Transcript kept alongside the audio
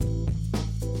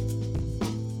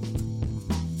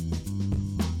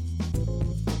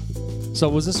So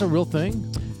was this a real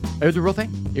thing? It was a real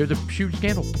thing. It was a huge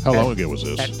scandal. How long ago was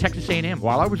this? At Texas A&M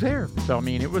while I was there. So, I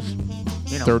mean, it was,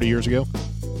 30 years ago?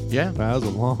 Yeah. That was a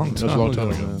long time That was a long time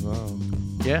ago. man. Wow.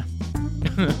 Yeah.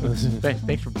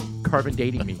 Thanks for carbon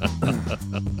dating me.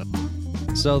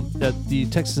 So at the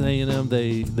Texas A&M,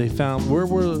 they found, where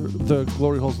were the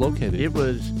glory holes located? It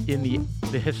was in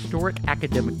the historic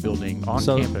academic building on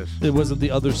So campus. it wasn't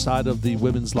the other side of the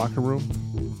women's locker room?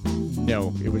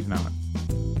 No, it was not.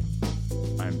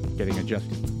 I'm getting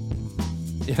adjusted.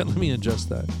 Yeah, let me adjust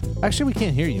that. Actually, we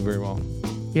can't hear you very well.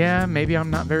 Yeah, maybe I'm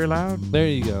not very loud. There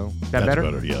you go. That That's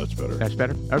better? Yeah, that's better. That's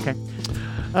better? Okay.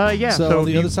 Yeah. So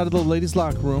the other side of the ladies'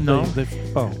 locker room. No.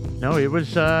 No, it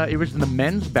was in the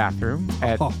men's bathroom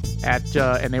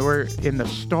and they were in the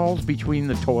stalls between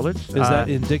the toilets. Is that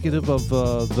indicative of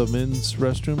the men's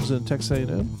restrooms in Texas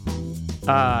A&M?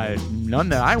 None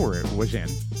that I was in.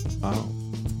 Oh.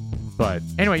 But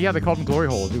anyway, yeah, they called them glory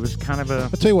holes. It was kind of a I'll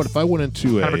tell you what, if I went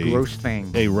into kind of a gross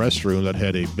thing. a restroom that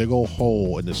had a big old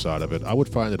hole in the side of it, I would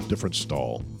find a different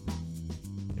stall.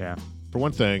 Yeah. For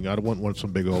one thing, I wouldn't want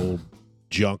some big old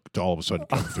junk to all of a sudden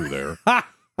come through there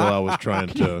while I was trying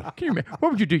to. Can you imagine?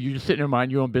 What would you do? You just sitting there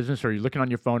minding your own business, or you're looking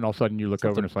on your phone, and all of a sudden you look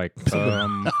over and it's like,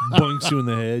 Boinks you in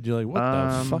the head. You're like, what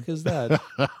the fuck is that?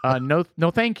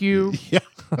 no, thank you. Yeah.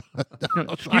 No,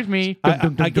 excuse me.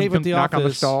 I gave it the knock on the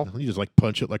office. stall. You just like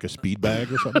punch it like a speed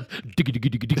bag or something.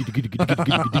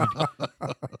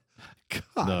 God,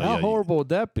 No, how yeah, horrible would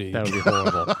that be? That would be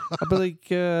horrible. I'd be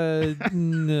like,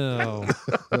 no.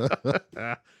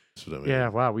 That's what I mean. Yeah.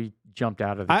 Wow. We jumped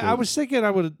out of the. I was thinking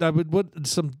I would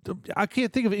I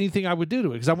can't think of anything I would do to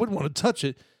it because I wouldn't want to touch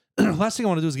it. Last thing I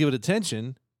want to do is give it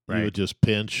attention. You would just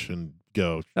pinch and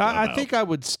go. I think I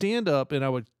would stand up and I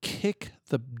would kick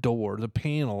the door, the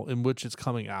panel in which it's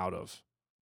coming out of.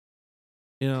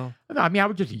 You know? No, I mean, I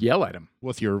would just yell at him.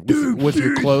 with your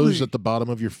clothes at the bottom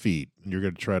of your feet, and you're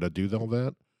going to try to do all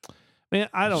that. Man,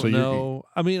 I don't So you're- know.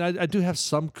 I mean, I do have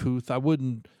some couth. I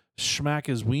wouldn't smack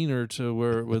his wiener to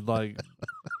where it would like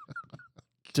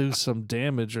do some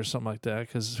damage or something like that.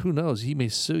 Because who knows? He may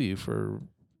sue you for,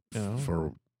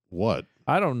 For what?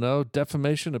 I don't know,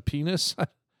 defamation of penis. I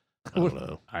don't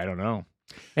know. I don't know.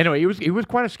 Anyway, it was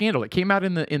quite a scandal. It came out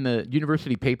in the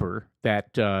university paper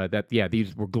that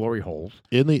these were glory holes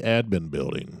In the admin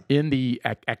building. in the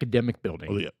academic building,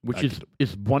 Oh, yeah, which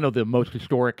is one of the most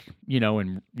historic,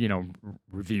 and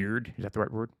revered. Is that the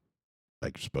right word?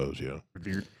 I suppose, yeah.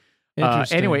 Revered.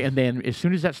 Interesting. Anyway, and then as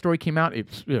soon as that story came out, it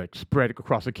spread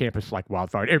across the campus like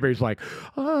wildfire. Everybody's like,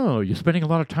 "Oh, you're spending a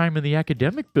lot of time in the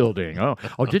academic building. Oh,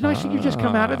 didn't I see you just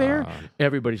come out of there?"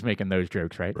 Everybody's making those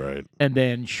jokes, right? Right. And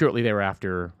then shortly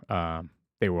thereafter,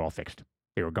 they were all fixed.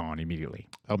 They were gone immediately.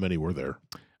 How many were there?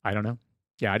 I don't know.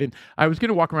 Yeah, I didn't. I was going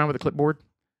to walk around with a clipboard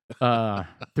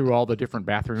through all the different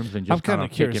bathrooms and I'm just kind of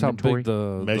take curious how inventory. big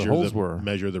the Measure holes the were.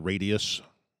 Measure the radius.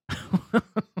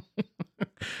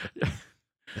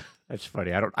 That's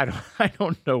funny. I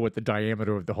don't know what the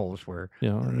diameter of the holes were. I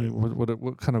mean,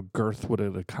 what kind of girth would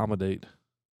it accommodate?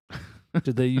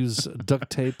 Did they use duct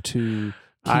tape to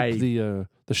keep the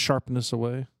sharpness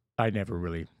away? I never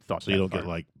really thought So that you don't far. get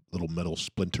like little metal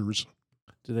splinters.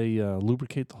 Do they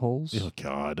lubricate the holes? Oh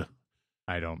God.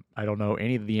 I don't know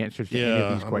any of the answers to any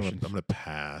of these questions. I'm gonna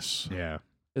pass. Yeah.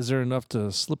 Is there enough to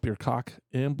slip your cock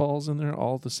and balls in there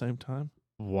all at the same time?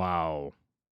 Wow.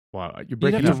 You're You'd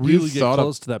breaking have up. to really get thought of-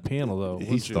 close to that panel, though. He's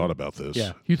wouldn't you? thought about this.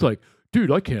 Yeah. He's like, dude,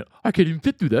 I can't even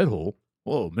fit through that hole.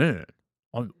 Oh man.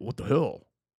 What the hell?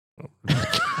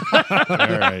 All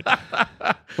right.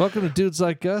 Welcome to Dudes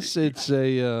Like Us. It's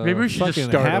a Maybe we should just fucking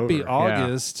start happy over. Yeah.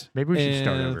 August. Maybe we should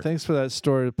start And over. Thanks for that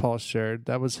story that Paul shared.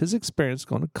 That was his experience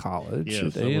going to college. Yes,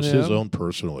 at that was A&M. his own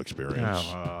personal experience.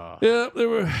 Yeah, there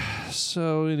were.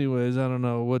 So, anyways, I don't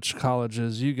know which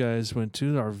colleges you guys went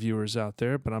to, our viewers out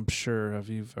there, but I'm sure if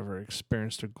you've ever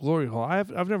experienced a glory hole. I've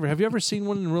never. Have you ever seen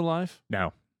one in real life?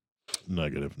 No.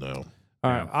 Negative, no.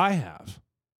 All right, I have.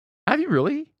 Have you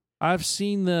really? I've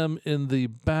seen them in the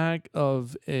back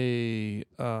of a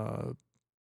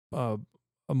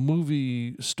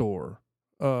movie store,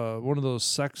 one of those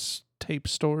sex tape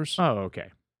stores. Oh, okay.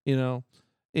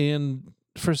 And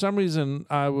for some reason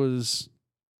I was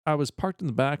parked in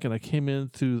the back and I came in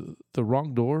through the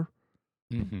wrong door.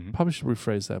 Mm-hmm. Probably should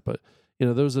rephrase that, but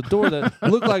there was a door that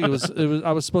looked like it was.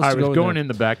 I was supposed I to go was going there. in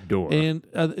the back door. And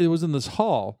it was in this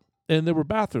hall, and there were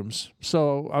bathrooms.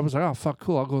 So I was like, "Oh fuck,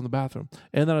 cool! I'll go in the bathroom."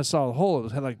 And then I saw the hole.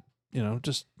 It had like,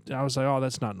 just I was like, "Oh,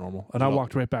 that's not normal." And I Well-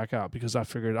 walked right back out because I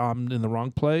figured I'm in the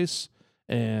wrong place,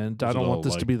 and I Was it don't want all,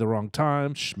 this to like, be the wrong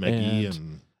time. Schmecky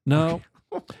and No,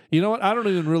 You know what? I don't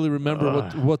even really remember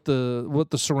what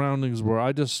the surroundings were.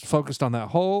 I just focused on that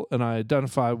hole and I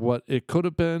identified what it could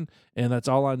have been, and that's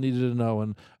all I needed to know.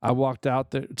 And I walked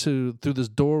out there through this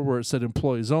door where it said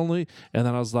employees only, and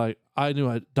then I was like, I knew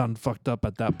I'd done fucked up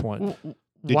at that point.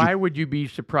 Why would you be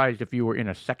surprised if you were in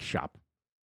a sex shop?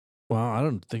 Well, I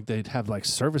don't think they'd have like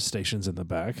service stations in the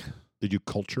back. Did you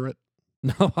culture it?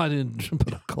 No, I didn't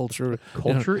put a culture.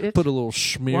 Culture it? Put a little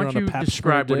smear Why on don't a you pap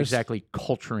describe smear what disc. exactly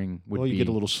culturing would Well, be? you get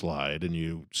a little slide and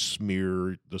you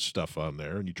smear the stuff on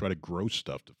there and you try to grow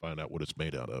stuff to find out what it's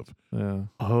made out of. Yeah.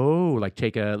 Oh, like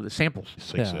take samples.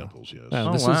 Take Yeah. samples, yes. Yeah,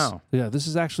 Oh, this wow. this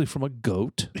is actually from a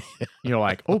goat. You're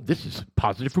like, oh, this is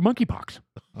positive for monkeypox.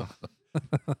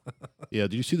 Yeah,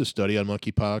 did you see the study on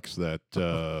monkeypox that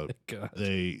God.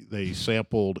 they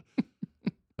sampled,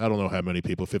 I don't know how many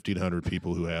people, 1,500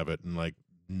 people who have it, and like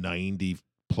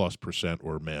 90+%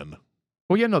 were men.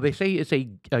 Well, yeah, no, they say it's a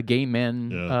gay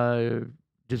men Yeah.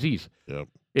 Disease. Yep.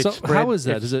 It's So spread- how is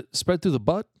that? it's- Is it spread through the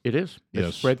butt? It is. Yes.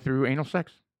 It's spread through anal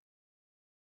sex.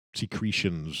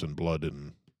 Secretions and blood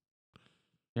and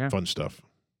Yeah. fun stuff.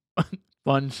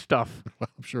 Fun stuff.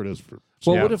 I'm sure it is for.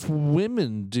 Well, Yeah. what if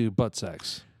women do butt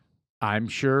sex? I'm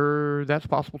sure that's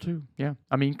possible too. Yeah.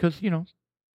 I mean, because,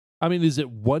 I mean, is it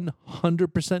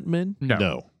 100% men?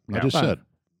 no. I just Fine. said.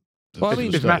 Well, I This mean-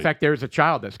 is a As a matter of study. fact, there's a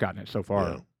child that's gotten it so far.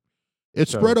 Yeah.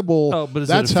 It's So- spreadable. Oh, but is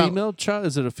That's it a how- female child?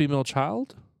 Is it a female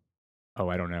child? Oh,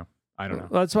 I don't know. I don't know.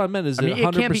 That's what I meant. Is I mean, it it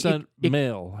can't be- 100% it-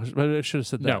 male? I should have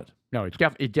said No. that. No,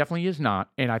 it definitely is not.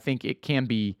 And I think it can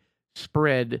be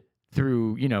spread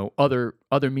through,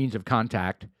 other means of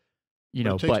contact, But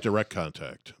it takes direct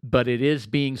contact. but it is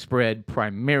being spread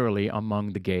primarily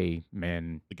among the gay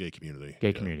men, The gay community. gay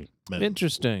Yeah. community. Men.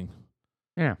 Interesting.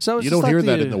 Yeah. So it's You just don't like hear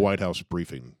that in the White House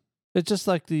briefing. It's just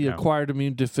like the No. acquired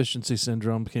immune deficiency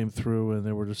syndrome came through, and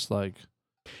they were just like,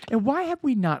 And why have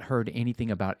we not heard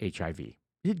anything about HIV?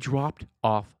 It dropped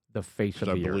off the face of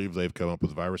I the earth. believe they've come up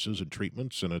with viruses and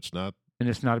treatments, and it's not. And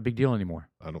it's not a big deal anymore.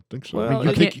 I don't think so. Well, I mean, you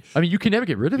I think You can never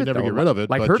get rid of you it. never though, get rid of it,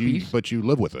 like but herpes. you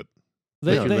live with it.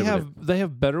 they Yeah. they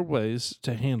have better ways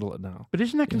to handle it now. But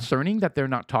isn't that concerning that they're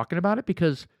not talking about it?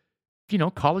 Because,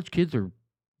 college kids are,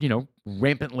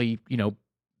 rampantly,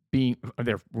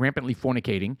 they're rampantly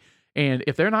fornicating. And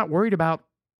if they're not worried about,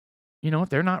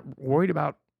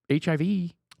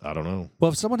 HIV, I don't know.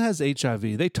 Well, if someone has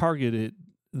HIV, they target it.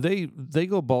 They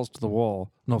go balls to the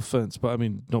wall. No offense, but I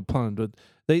mean, no pun. But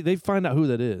they find out who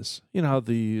that is. You know how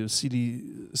the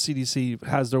CDC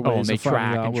has their ways and they of finding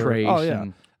track out and where. trace. Oh yeah.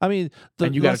 And, I mean,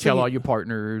 and you got to last tell thing- all your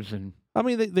partners. And I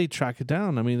mean, they track it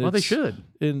down. I mean, well, they it's-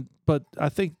 should. But I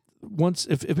think once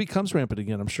if it becomes rampant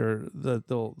again, I'm sure that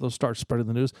they'll start spreading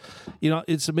the news.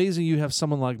 It's amazing you have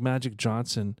someone like Magic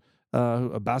Johnson,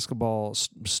 a basketball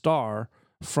star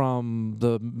from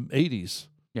the 80s,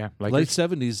 Yeah. Like late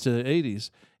 70s to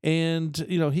 80s, and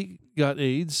he got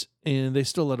AIDS, and they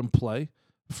still let him play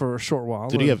for a short while.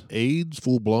 Did he have AIDS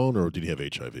full blown, or did he have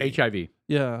HIV? HIV.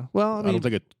 Yeah. Well, I I mean, don't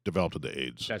think it developed into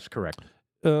AIDS. That's correct.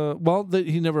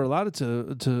 he never allowed it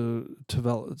to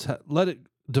develop. Let it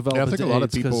develop. Yeah, I think into a lot of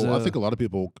AIDS 'cause, people. I think a lot of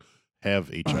people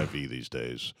have HIV these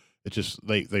days. It's just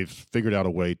they've figured out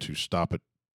a way to stop it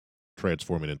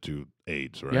transforming into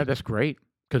AIDS. Right? Yeah, that's great.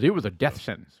 Because it was a death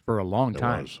sentence for a long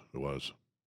time. It was.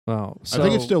 Wow. I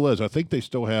think it still is. I think they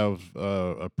still have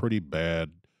a pretty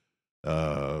bad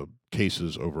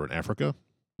cases over in Africa.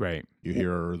 Right. You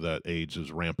hear that AIDS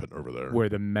is rampant over there. Where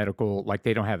the medical, like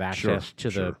they don't have access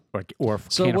to sure. or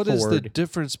So can't what is afford. the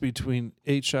difference between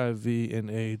HIV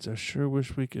and AIDS? I sure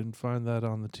wish we can find that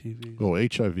on the TV. Well,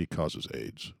 HIV causes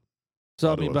AIDS. So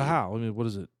how I do mean, I but do? how? I mean, what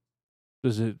is it?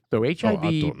 Is it? So Oh, I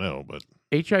HIV, don't know, but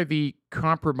HIV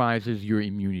compromises your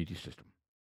immunity system.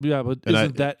 Yeah, but And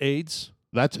isn't that AIDS?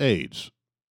 that's AIDS.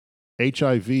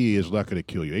 HIV is not going to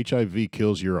kill you. HIV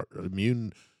kills your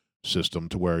immune system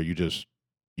to where you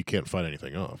can't fight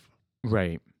anything off.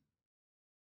 Right.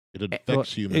 It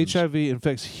infects humans. HIV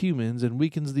infects humans and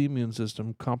weakens the immune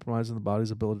system, compromising the body's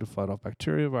ability to fight off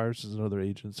bacteria, viruses, and other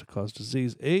agents that cause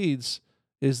disease. AIDS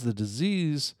is the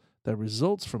disease that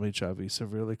results from HIV,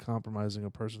 severely compromising a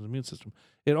person's immune system.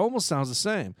 It almost sounds the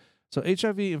same. So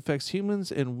HIV infects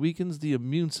humans and weakens the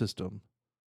immune system.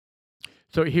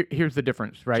 So here's the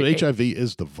difference, right? So HIV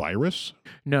is the virus?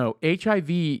 No,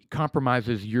 HIV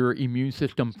compromises your immune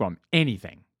system from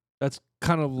anything. That's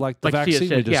kind of like the Like, see, it vaccine.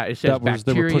 says- yeah, it says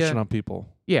they were bacteria. pushing on people.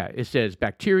 Yeah, it says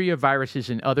bacteria, viruses,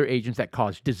 and other agents that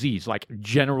cause disease, like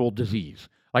general disease.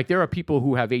 Like there are people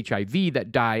who have HIV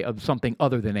that die of something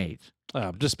other than AIDS.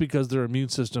 Just because their immune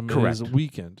system is Correct.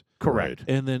 weakened. Correct.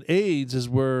 And then AIDS is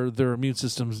where their immune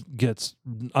system gets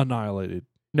annihilated.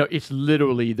 No, it's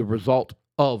literally the result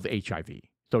of HIV.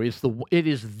 So it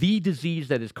is the disease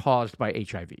that is caused by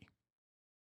HIV.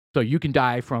 So you can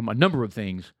die from a number of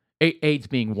things, AIDS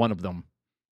being one of them,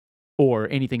 or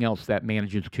anything else that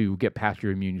manages to get past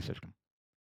your immune system.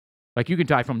 Like you can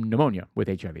die from pneumonia with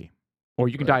HIV, or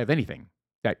you can die of anything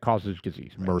that causes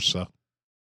disease. Right? MRSA.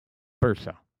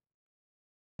 Bursa.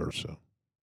 MRSA.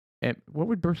 And what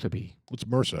would Bursa be? What's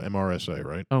MRSA? MRSA,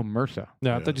 right? Oh, MRSA.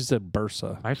 No, I Yeah. thought you said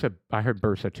Bursa. I heard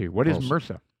Bursa too. What is Also-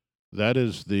 MRSA? That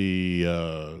is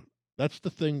that's the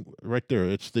thing right there.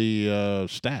 It's the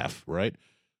staph, right?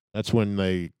 That's when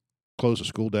they close a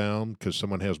school down because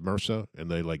someone has MRSA and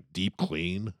they like deep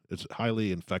clean. It's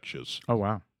highly infectious. Oh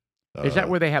wow. Is that Uh,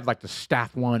 where they have like the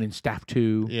Staph 1 and Staph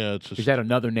 2? Yeah, it's just, Is that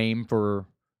another name for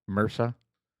MRSA?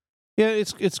 Yeah,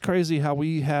 it's crazy how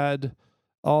we had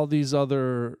all these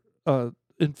other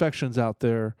infections out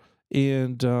there,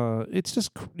 and it's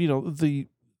just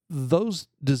those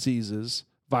diseases,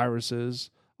 viruses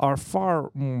are far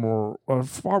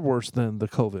worse than the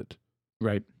COVID,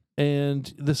 Right.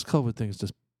 and this COVID thing is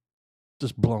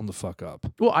just blown the fuck up.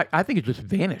 Well, I think it just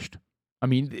vanished. I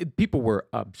mean, people were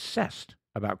obsessed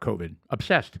about COVID.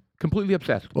 Obsessed. Completely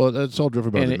obsessed. well, that's all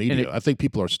driven by And the it- and media. it- I think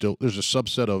people are still. There's a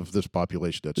subset of this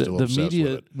population that's The, still the obsessed with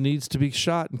media it, needs to be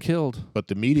shot and killed. but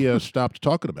the media stopped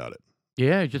talking about it.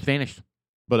 Yeah, it just vanished.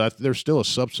 But there's still a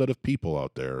subset of people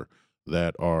out there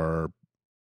that are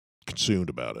consumed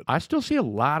about it. I still see a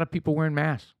lot of people wearing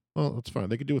masks. Well, that's fine.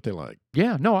 They can do what they like.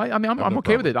 Yeah, no, I mean, I'm no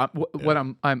okay with it.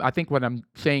 problem. I think what I'm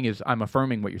saying is I'm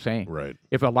affirming what you're saying. Right.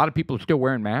 If a lot of people are still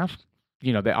wearing masks,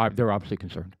 they're obviously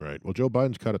concerned. Right. Well, Joe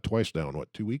Biden's caught it twice now in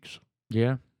 2 weeks?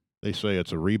 Yeah. They say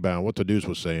it's a rebound. What the news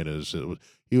was saying is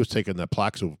he was taking that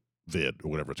Paxlovid or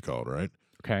whatever it's called, right?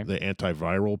 Okay. The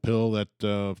antiviral pill that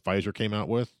Pfizer came out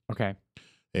with, Okay.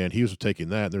 and he was taking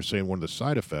that. And they're saying one of the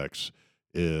side effects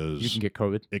You is can get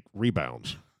COVID. it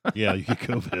rebounds. Yeah, you get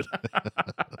COVID.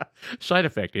 Side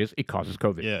effect is it causes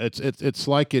COVID. Yeah, it's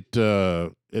like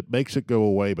it makes it go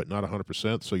away, but not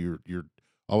 100%. So you're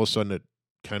all of a sudden it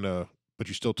kind of, but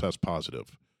you still test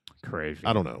positive. Crazy.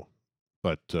 I don't know.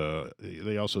 But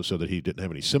they also said that he didn't have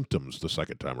any symptoms the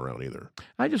second time around either.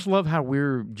 I just love how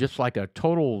we're just like a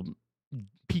total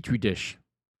petri dish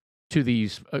to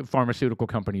these pharmaceutical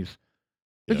companies.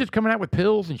 They're Yeah. just coming out with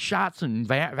pills and shots and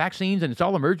vaccines, and it's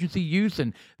all emergency use,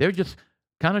 and they're just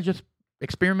kind of just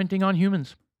experimenting on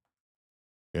humans.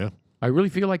 Yeah. I really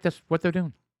feel like that's what they're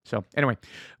doing. So anyway,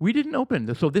 we didn't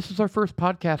open. So this is our first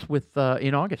podcast with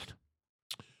in August.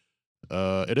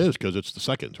 It is because it's the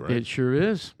second, right? It sure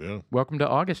is. Yeah. Welcome to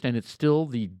August, and it's still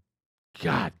the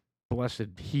God blessed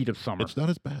heat of summer. It's not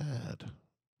as bad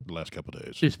the last couple of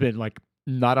days. It's been like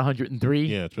not 103.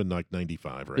 Yeah, it's been like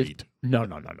 95 or It's- 8. No.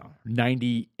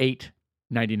 98,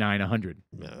 99, 100.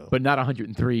 No. But not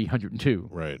 103, 102.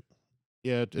 Right.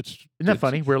 Yeah, it's Isn't that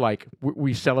funny? We're like,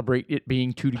 we celebrate it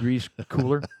being 2 degrees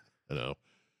cooler. I know.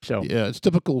 So, Yeah, it's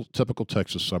typical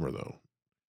Texas summer though.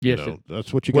 yes, You know,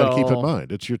 that's what you got to keep in Well-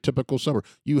 mind. It's your typical summer.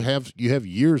 You have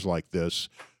years like this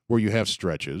where you have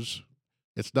stretches.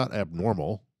 It's not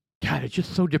abnormal. God, it's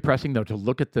just so depressing, though, to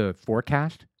look at the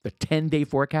forecast, the 10-day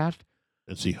forecast.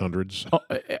 And see hundreds. Oh,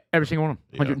 every single one.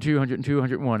 Yeah. 102, 102,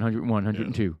 101, 101,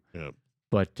 102. Yeah.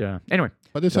 But anyway,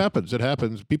 But this So- happens. It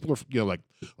happens. People are like,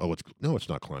 oh, it's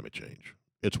not climate change.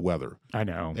 It's weather. I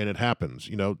know. And it happens.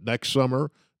 Next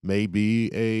summer may be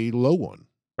a low one.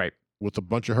 Right. With a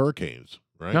bunch of hurricanes,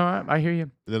 right? No, I hear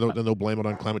you. And then they'll blame it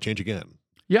on climate change again.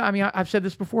 Yeah, I mean, I've said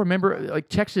this before. Remember, like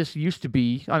Texas used to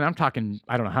be, and I'm talking,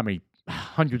 I don't know how many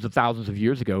hundreds of thousands of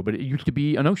years ago, but it used to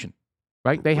be an ocean,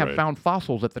 right? They have Right. found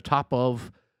fossils at the top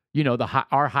of,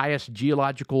 our highest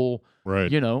geological,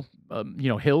 Right. hills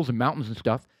and mountains and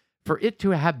stuff. For it to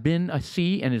have been a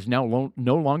sea and is now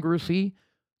no longer a sea,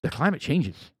 the climate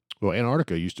changes. Well,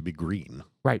 Antarctica used to be green,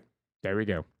 There we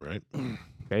go. right?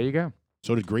 There you go.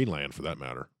 So did Greenland, for that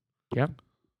matter.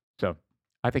 So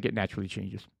I think it naturally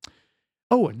changes.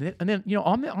 Oh, and then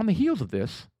on the heels of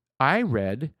this, I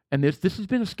read, and this has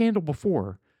been a scandal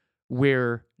before,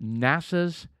 where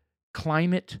NASA's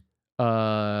climate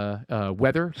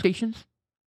weather stations,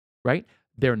 right?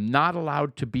 They're not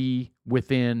allowed to be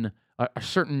within a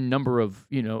certain number of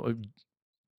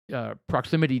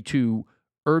proximity to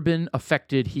urban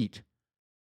affected heat.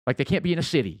 Like they can't be in a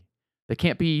city. They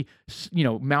can't be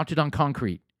mounted on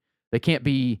concrete. They can't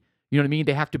be, you know what I mean?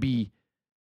 They have to be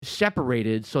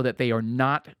separated so that they are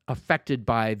not affected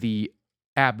by the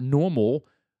abnormal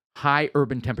high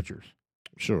urban temperatures.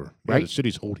 Sure. Yeah, Right? the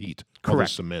cities hold heat. All the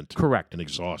Correct. cement Correct. and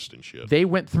exhaust and shit. They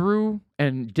went through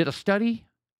and did a study,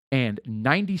 and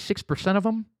 96% of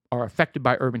them are affected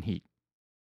by urban heat.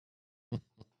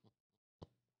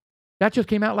 That just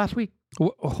came out last week.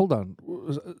 Hold on.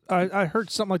 I heard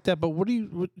something like that, but what do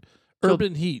you So-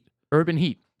 urban heat? Urban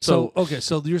heat. So okay,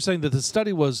 so you're saying that the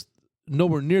study was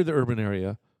nowhere near the urban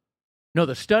area. No,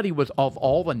 the study was of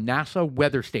all the NASA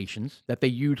weather stations that they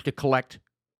use to collect,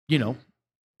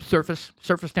 surface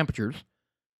temperatures,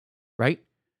 right?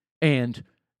 And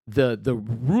the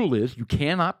rule is you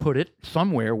cannot put it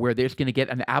somewhere where there's going to get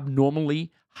an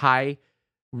abnormally high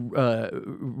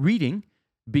reading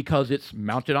because it's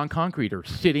mounted on concrete or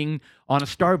sitting on a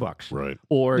Starbucks. Right.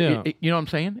 Or, Yeah. you know what I'm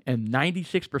saying? And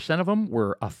 96% of them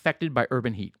were affected by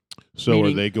urban heat. So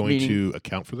Meaning- are they going meaning- to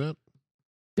account for that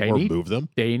They or need move them?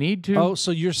 they need to. Oh,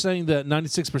 so you're saying that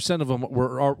 96% of them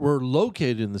were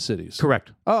located in the cities?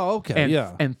 Correct. Oh, okay, And,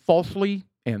 yeah. and falsely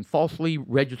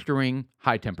registering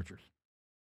high temperatures.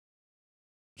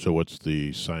 So what's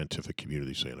the scientific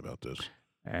community saying about this?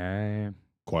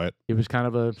 Quiet. It was kind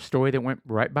of a story that went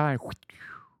right by,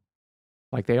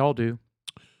 like they all do.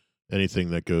 Anything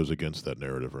that goes against that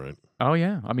narrative, right? Oh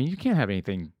yeah, I mean you can't have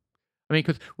anything. I mean,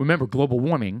 because remember global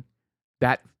warming,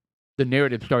 that the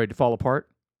narrative started to fall apart.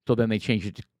 So then they changed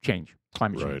it to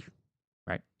climate Right. change,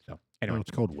 right? So No, anyway,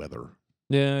 it's called weather.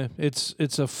 Yeah, it's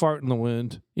a fart in the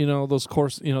wind. Those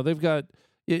they've got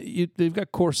they've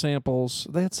got core samples.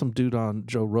 They had some dude on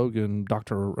Joe Rogan,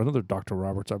 another Dr.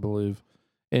 Roberts, I believe,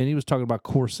 and he was talking about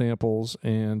core samples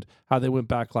and how they went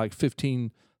back like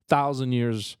 15,000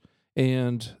 years,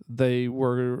 and they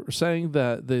were saying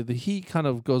that the heat kind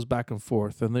of goes back and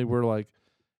forth, and they were like,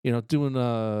 doing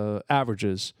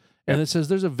averages, and it says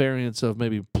there's a variance of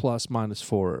maybe plus minus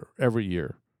 4 every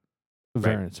year.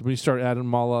 Variance. When you start adding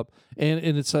them all up, and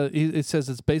it says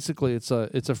it's basically it's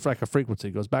like a frequency.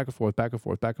 It goes back and forth, back and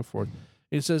forth, back and forth.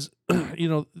 It says,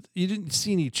 you didn't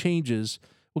see any changes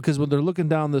because when they're looking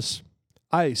down this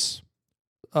ice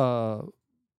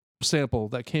sample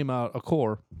that came out a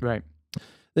core, right.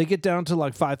 they get down to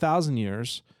like 5,000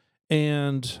 years,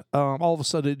 and all of a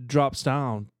sudden it drops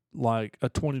down like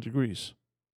 20 degrees.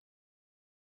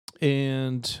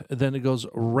 And then it goes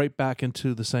right back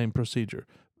into the same procedure.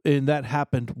 And that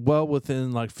happened well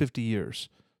within like 50 years.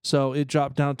 So it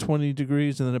dropped down 20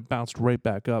 degrees and then it bounced right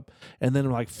back up. And then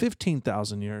like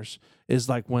 15,000 years is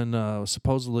like when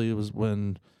supposedly it was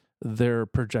when they're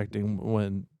projecting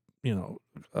when,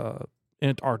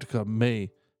 Antarctica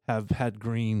may have had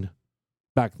green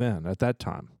back then at that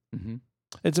time. Mm-hmm.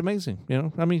 It's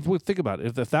amazing. I mean, think about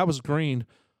it. If that was green,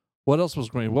 what else was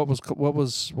green? What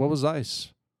was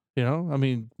ice? I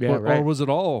mean, Yeah, right. or was it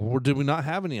all? Or did we not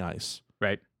have any ice?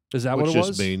 Right. Is that Which what it just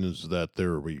was? means that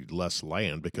there would be less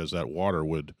land because that water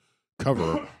would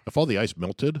cover. If all the ice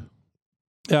melted,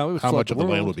 Yeah, it would how flood much of the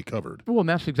land world. would be covered? Well, and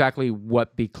that's exactly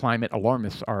what the climate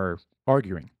alarmists are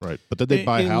arguing. Right. But then they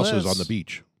buy houses on the Unless-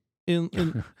 beach.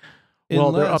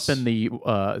 Well, they're up unless- in the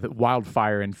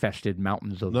wildfire-infested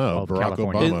mountains of No, Barack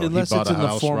California. Obama. Unless he bought it's a in the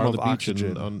house form right on of the beach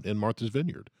oxygen. in Martha's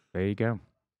Vineyard. There you go.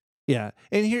 Yeah,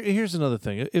 and here's another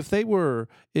thing. If they were,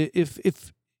 if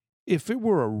it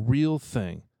were a real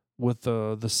thing with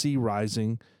the sea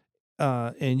rising,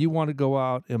 and you want to go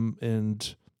out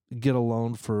and get a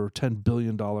loan for $10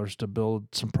 billion to build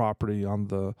some property on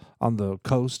the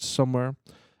coast somewhere,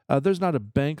 there's not a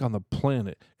bank on the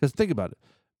planet. Because think about it,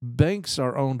 banks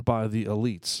are owned by the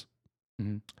elites.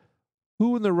 Mm-hmm.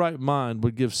 Who in their right mind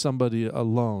would give somebody a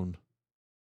loan?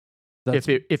 If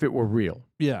it were real,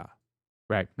 Yeah.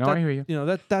 right? No, That- I hear you.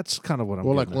 That's kind of what I'm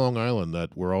Well, like getting at. Long Island,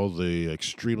 that where all the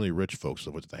extremely rich folks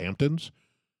live, with the Hamptons,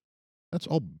 that's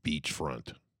all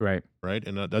beachfront, Right. right?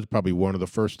 And that's probably one of the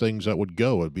first things that would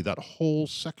go. Would be that whole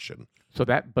section. So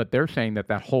but they're saying that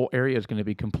whole area is going to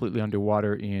be completely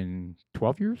underwater in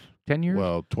 12 years, 10 years.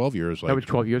 Well, 12 years. That was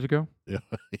 12 years ago. Yeah.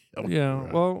 Yeah,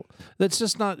 well, it's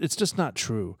just not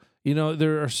true.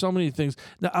 There are so many things.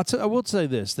 Now, I will say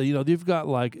this: that you've got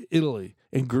like Italy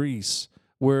and Greece,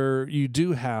 where you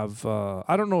do have.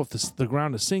 I don't know if the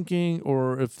ground is sinking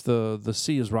or if the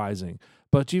sea is rising,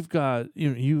 but you've got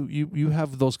you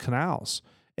have those canals,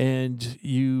 and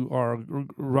you are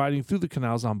riding through the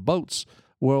canals on boats.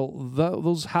 Well,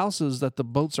 those houses that the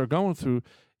boats are going through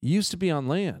used to be on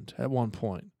land at one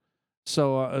point.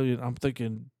 So I'm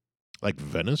thinking. Like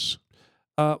Venice.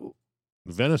 Uh,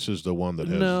 Venice is the one that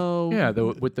has no. Yeah,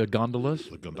 with the gondolas.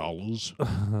 the gondolas.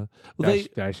 Well, Did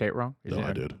I say it wrong? Is No, it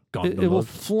I did. Gondolas.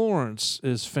 Florence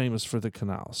is famous for the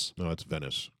canals. No, it's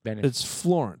Venice. Venice. It's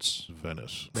Florence.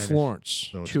 Venice. Venice. Florence.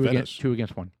 No, it's two Venice.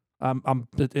 against one. I'm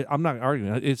not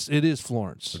arguing. It is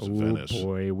Florence. It's Oh Venice.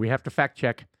 boy, we have to fact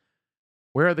check.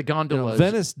 Where are the gondolas?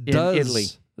 Venice in does. Italy.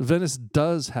 Venice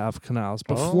does have canals,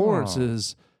 but Florence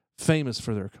is famous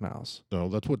for their canals. No,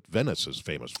 that's what Venice is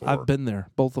famous for. I've been there,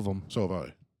 both of them. So have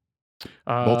I.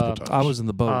 multiple times. I was in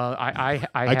the boat.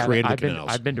 I created the canals.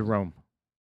 I've been to Rome.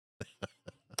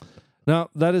 No,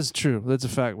 that is true. That's a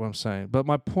fact. What I'm saying, but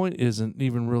my point isn't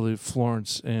even really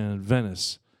Florence and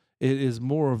Venice. It is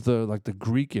more of the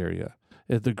Greek area,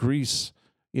 the Greece.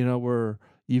 Where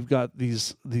you've got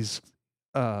these.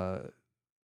 I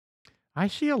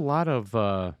see a lot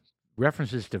of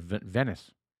references to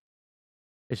Venice.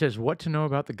 It says what to know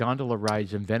about the gondola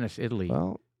rides in Venice, Italy.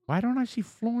 Well, why don't I see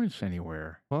Florence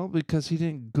anywhere? Well, because he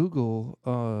didn't Google.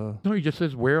 No, he just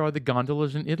says where are the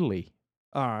gondolas in Italy.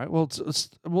 All right. Well,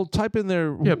 we'll type in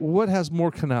there. Yep. What has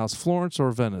more canals, Florence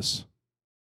or Venice?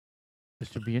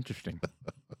 This would be interesting.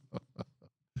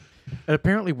 And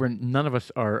apparently, none of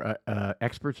us are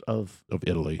experts of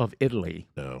Italy. Of Italy,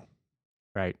 No.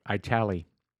 right? Italy.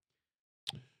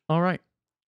 All right.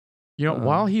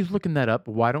 While he's looking that up,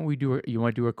 why don't we do you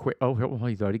want to do a quick? Oh, well,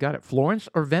 he's already got it. Florence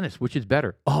or Venice, which is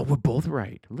better? Oh, we're both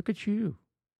right. Look at you.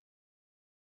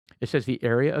 It says the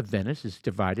area of Venice is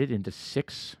divided into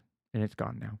 6, and it's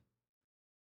gone now.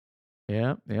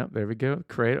 Yeah, there we go.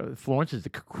 Florence is the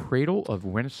cradle of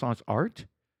Renaissance art.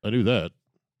 I knew that.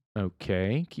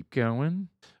 Okay, keep going.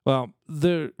 Well,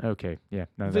 Okay, yeah.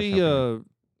 No, that's not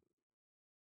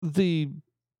the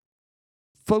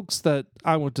folks that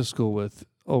I went to school with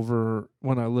over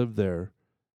when I lived there,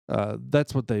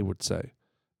 that's what they would say,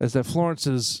 is that Florence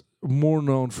is more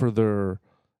known for their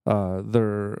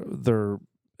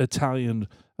Italian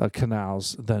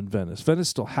canals than Venice. Venice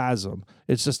still has them.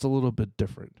 It's just a little bit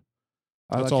different.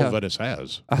 That's all Venice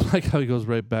has. I like how he goes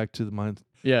right back to the mind.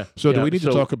 Yeah. So do we need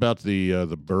to talk about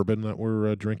the bourbon that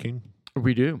we're drinking?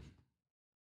 We do.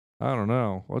 I don't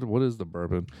know. What is the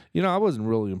bourbon? I wasn't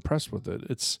really impressed with it.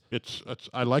 It's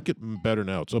I like it better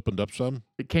now. It's opened up some.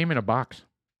 It came in a box.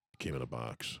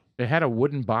 It had a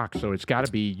wooden box, so it's got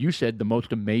to be, you said, the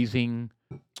most amazing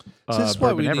this is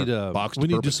why we bourbon need ever. we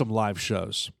need to do some live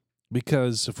shows.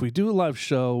 Because if we do a live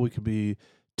show, we could be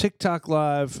TikTok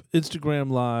live, Instagram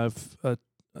live,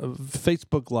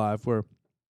 Facebook live, where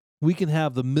we can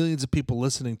have the millions of people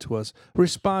listening to us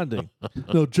responding.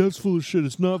 No, Jeff's full of shit.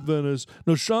 It's not Venice.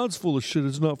 No, Sean's full of shit.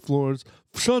 It's not Florence.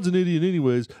 Sean's an idiot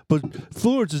anyways, but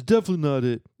Florence is definitely not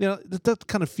it. That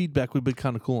kind of feedback would be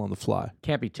kind of cool on the fly.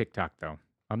 Can't be TikTok, though.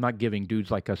 I'm not giving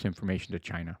dudes like us information to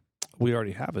China. We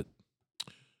already have it.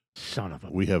 Son of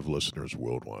a... We have listeners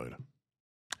worldwide.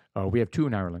 Oh, we have 2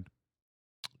 in Ireland.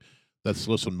 That's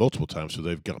listened multiple times, so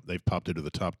they've popped into the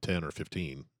top 10 or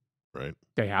 15, right?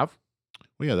 They have?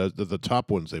 Well, yeah, the top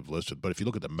ones they've listed. But if you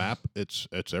look at the map, it's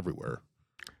everywhere.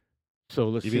 So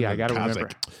let's Even see. I in got to remember.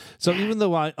 So even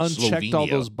though I unchecked all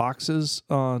Slovenia. those boxes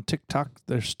on TikTok,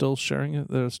 they're still sharing it.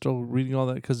 They're still reading all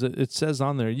that because it says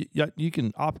on there you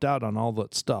can opt out on all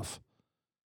that stuff,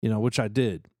 which I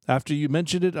did. After you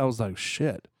mentioned it, I was like,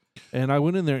 shit. And I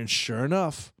went in there, and sure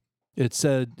enough, it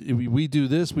said we do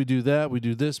this, we do that, we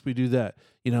do this, we do that.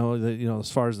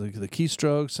 As far as the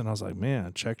keystrokes, and I was like,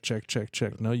 man, check.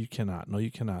 No, you cannot. No,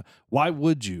 you cannot. Why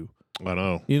would you? I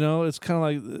know. It's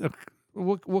kind of like,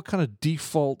 what kind of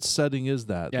default setting is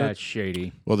that? Yeah, it's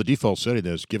shady. Well, the default setting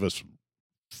is give us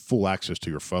full access to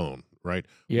your phone, right?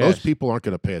 Yes. Most people aren't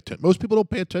going to pay attention. Most people don't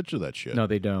pay attention to that shit. No,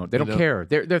 they don't. They don't care.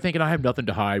 They're thinking I have nothing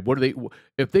to hide. What do they?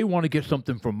 If they want to get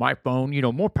something from my phone,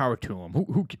 more power to them.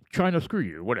 Who trying to screw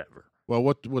you? Whatever. Well,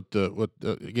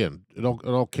 again, it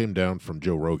all came down from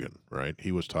Joe Rogan, right?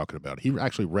 He was talking about it. He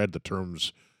actually read the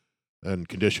terms and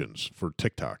conditions for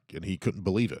TikTok, and he couldn't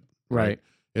believe it. Right.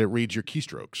 And it reads your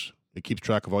keystrokes. It keeps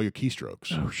track of all your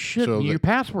keystrokes. Oh shit! So your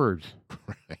passwords.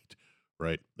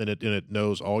 Right. And it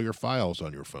knows all your files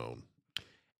on your phone.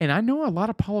 And I know a lot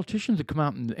of politicians that come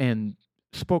out and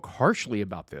spoke harshly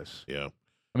about this. Yeah.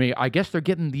 I mean, I guess they're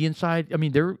getting the inside. I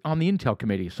mean, they're on the Intel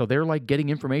committee, so they're like getting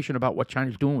information about what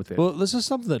China's doing with it. Well, this is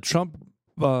something that Trump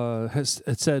had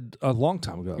said a long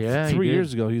time ago. Yeah, 3 he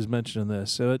years ago, he was mentioning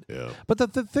this. Yeah. But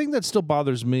the thing that still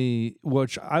bothers me,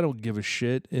 which I don't give a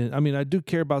shit, I mean, I do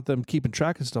care about them keeping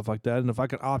track and stuff like that, and if I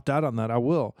can opt out on that, I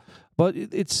will. But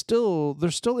it's still,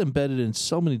 they're still embedded in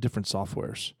so many different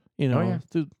softwares,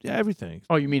 through everything.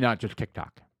 Oh, you mean not just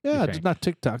TikTok? Yeah, it's not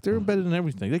TikTok. They're embedded in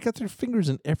everything. They got their fingers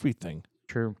in everything.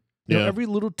 True. Every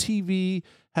little TV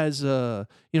has if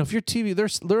your TV,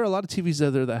 there are a lot of TVs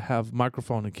out there that have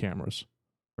microphone and cameras.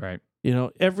 Right.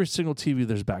 Every single TV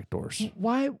there's back doors.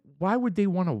 Why would they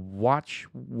want to watch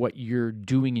what you're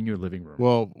doing in your living room?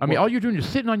 Well, I mean, all you're doing is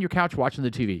sitting on your couch watching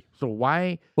the TV. So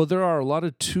why? Well, there are a lot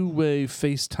of two-way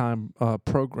FaceTime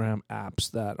program apps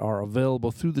that are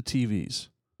available through the TVs.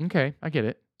 Okay, I get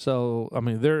it. So I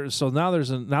mean, now there's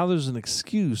an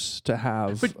excuse to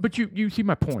have. But you see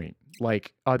my point.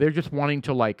 Like, they're just wanting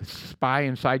to like spy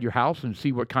inside your house and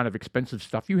see what kind of expensive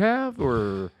stuff you have,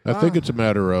 or I think it's a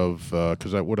matter of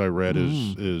because what I read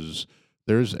is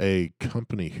there's a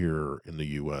company here in the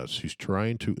U.S. who's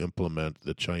trying to implement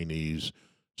the Chinese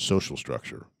social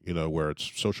structure. You know, where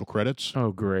it's social credits,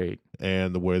 oh great,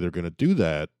 and the way they're going to do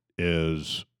that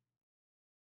is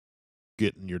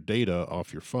getting your data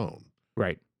off your phone,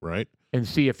 right, right? and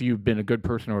see if you've been a good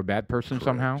person or a bad person Correct.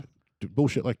 somehow. Do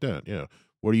bullshit like that. Yeah.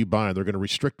 What are you buying? They're going to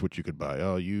restrict what you could buy.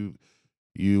 Oh, you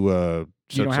You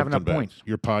said don't have enough something bad. points.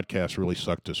 Your podcast really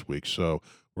sucked this week, so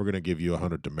we're going to give you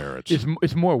 100 demerits.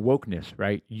 It's more wokeness,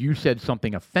 right? You said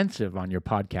something offensive on your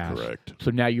podcast, Correct. so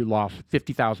now you lost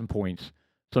 50,000 points.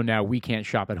 So now we can't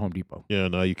shop at Home Depot, Yeah,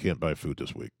 no, you can't buy food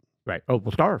this week. right? Oh,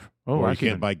 we'll starve. Oh, Or I you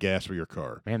can't can. buy gas for your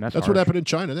car. Man, that's What harsh. happened in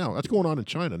China now. That's going on in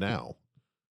China now.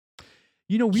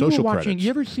 You know, we Social were watching. credits. You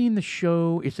ever seen the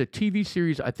show? It's a TV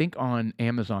series, I think, on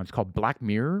Amazon. It's called Black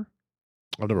Mirror.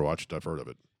 I've never watched it. I've heard of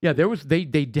it. Yeah, there was they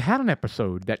had an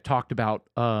episode that talked about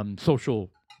social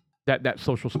that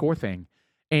social score thing,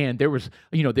 and there was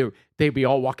they'd be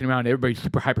all walking around, everybody's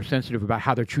super hypersensitive about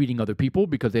how they're treating other people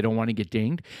because they don't want to get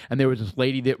dinged. And there was this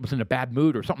lady that was in a bad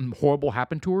mood or something horrible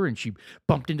happened to her, and she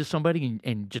bumped into somebody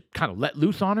and just kind of let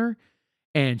loose on her,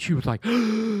 and she was like,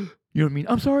 you know what I mean?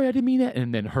 I'm sorry, I didn't mean that.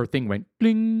 And then her thing went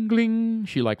bling bling.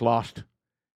 She lost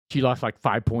like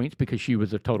 5 points because she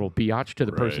was a total biatch to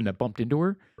the person Right. that bumped into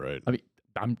her. Right.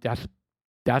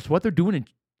 That's what they're doing,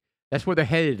 that's where they're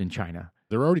headed in China.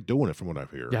 They're already doing it from what I've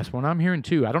heard. That's what I'm hearing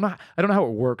too. I don't know how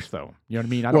it works though. You know what I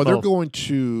mean? I Well, don't know. they're going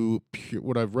to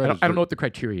what I've read. I don't know what the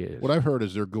criteria is. What I've heard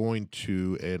is they're going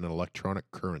to an electronic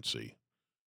currency,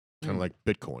 kind of like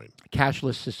Bitcoin,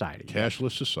 Cashless society.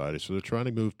 cashless society. So they're trying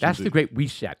to move to That's the great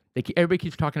reset. Everybody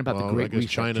keeps talking about well, the great I guess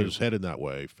reset. China's too. headed that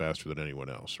way faster than anyone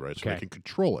else, right? So Okay. they can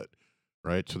control it,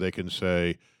 right? So they can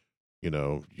say,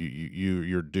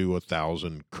 you're due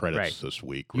 1,000 credits Right. this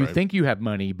week, You right? think you have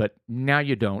money, but now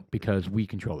you don't because we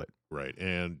control it. Right,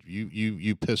 and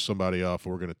you piss somebody off,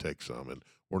 we're going to take some, and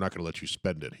we're not going to let you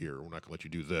spend it here. We're not going to let you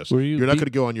do this. Were you You're not beat- going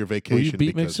to go on your Were vacation. you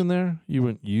beat because, mixing there? You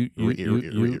went you.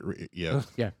 yeah,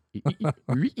 Yeah.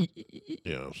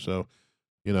 yeah. So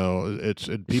it's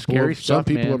people. Scary Some stuff,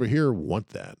 people man. over here want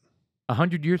that.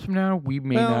 100 years from now, we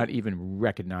may Well- not even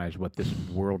recognize what this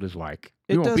world is like.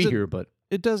 We It won't be doesn't- here, but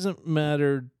It doesn't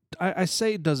matter. I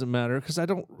say it doesn't matter because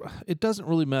it doesn't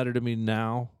really matter to me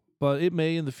now, but it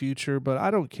may in the future. But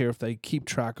I don't care if they keep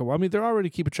track of. I mean, they're already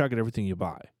keeping track of everything you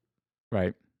buy.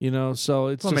 right. So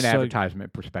it's From an just like,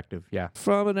 advertisement perspective, yeah.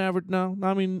 from an average. No,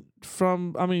 I mean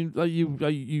you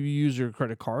use your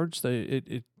credit cards.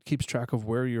 It keeps track of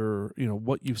where you're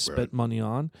what you've spent Right. money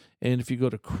on, and if you go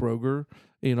to Kroger,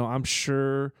 I'm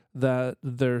sure that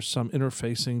there's some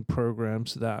interfacing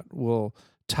programs that will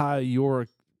tie your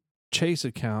Chase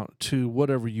account to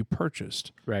whatever you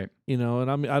purchased. Right. And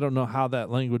I mean I don't know how that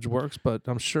language works, but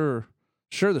I'm sure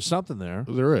there's something there.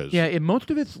 There is. Yeah, and most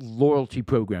of it's loyalty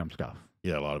program stuff.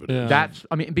 Yeah, a lot of it Yeah. is.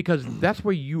 Because that's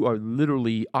where you are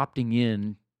literally opting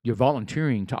in, you're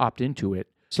volunteering to opt into it.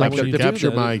 So Like when you do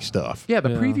Capture that, my stuff. Yeah, the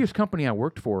Yeah. previous company I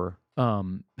worked for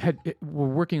were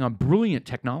working on brilliant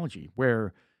technology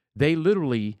where they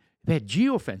had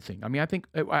geofencing. I mean, I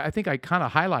think I kind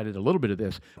of highlighted a little bit of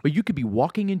this, but you could be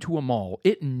walking into a mall.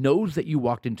 It knows that you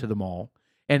walked into the mall,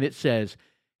 and it says,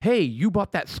 "Hey, you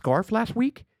bought that scarf last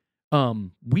week.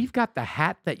 We've got the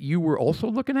hat that you were also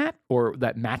looking at, or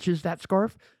that matches that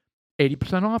scarf.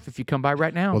 80% off if you come by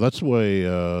right now." Well, that's the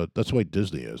way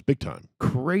Disney is, big time.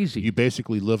 Crazy. You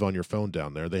basically live on your phone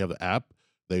down there. They have the app.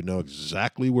 They know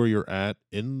exactly where you're at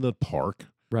in the park.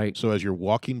 right. So as you're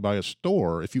walking by a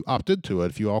store, if you opt into it,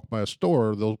 if you walk by a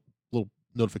store, they'll little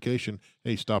notification,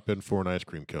 hey, stop in for an ice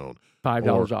cream cone.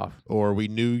 $5 off. Or we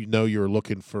know you're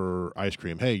looking for ice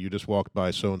cream. Hey, you just walked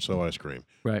by so-and-so ice cream.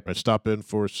 Right. Stop in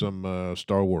for some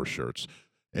Star Wars shirts.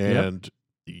 And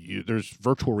there's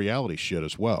virtual reality shit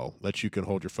as well that you can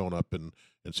hold your phone up and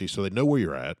see. So they know where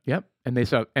you're at. Yep. And they're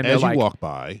As you like, walk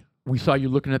by, "We saw you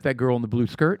looking at that girl in the blue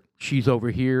skirt. She's over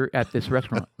here at this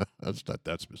restaurant." that's not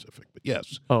that specific, but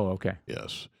yes. Oh, okay.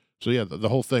 Yes. So yeah, the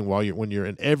whole thing when you're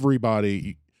in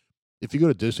everybody, if you go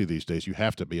to Disney these days, you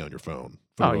have to be on your phone.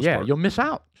 For the Oh, most yeah. part. You'll miss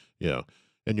out. Yeah,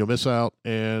 and you'll miss out,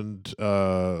 and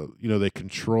they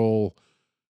control.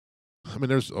 I mean,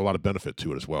 there's a lot of benefit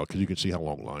to it as well because you can see how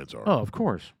long lines are. Oh, of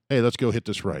course. Hey, let's go hit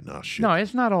this right now. Shit. No,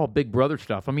 it's not all Big Brother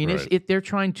stuff. I mean, Right. they're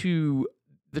trying to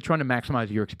maximize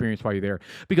your experience while you're there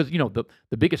because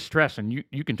the biggest stress, and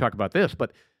you can talk about this,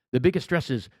 but the biggest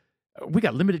stress is we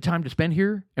got limited time to spend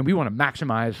here, and we want to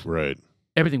maximize Right.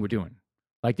 everything we're doing.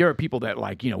 Like there are people that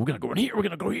like, we're going to go in here, we're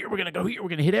going to go here, we're going to go here, we're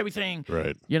going to hit everything,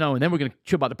 Right. and then we're going to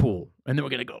chill by the pool. And then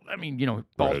we're going to go,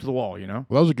 balls Right. to the wall, Well, that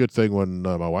was a good thing when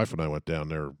my wife and I went down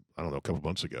there, I don't know, a couple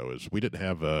months ago, is we didn't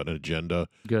have an agenda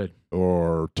Good.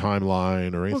 or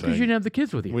timeline or Well, because anything. you didn't have the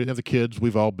kids with you. We didn't have the kids.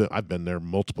 I've been there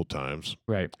multiple times.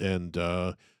 Right. And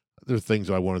there's things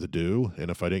I wanted to do.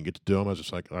 And if I didn't get to do them, I was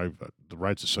just like, the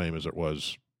ride's the same as it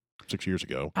was 6 years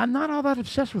ago. I'm not all that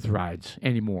obsessed with rides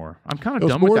anymore. I'm kind It of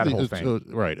was done with more that the- whole it's,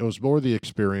 thing. right. It was more the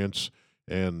experience,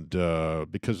 and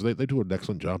because they do an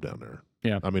excellent job down there.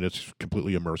 Yeah. I mean, it's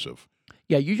completely immersive,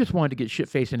 Yeah, you just wanted to get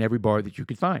shit-faced in every bar that you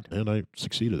could find. and I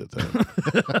succeeded at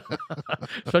that.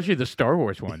 Especially the Star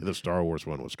Wars one. The Star Wars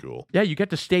one was cool. Yeah, you get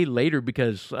to stay later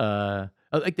because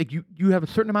like you have a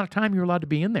certain amount of time you're allowed to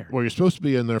be in there. Well, you're supposed to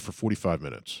be in there for 45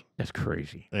 minutes. That's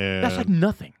crazy. And That's like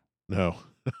nothing no,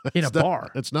 in a It's not-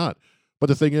 bar. It's not. But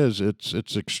the thing is, it's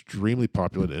extremely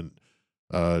popular,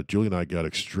 and Julie and I got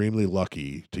extremely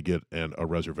lucky to get a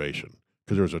reservation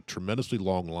because there was a tremendously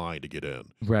long line to get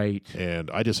in. Right. And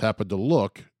I just happened to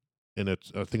look, and I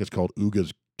think it's called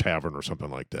Uga's Tavern or something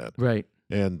like that. Right.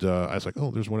 And I was like, oh,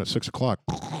 there's one at 6:00,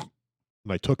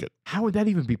 and I took it. How would that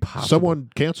even be possible? Someone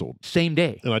canceled, Same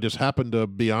day. and I just happened to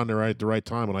be on there at the right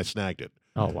time, and I snagged it.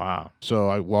 Oh wow. So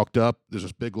I walked up. There's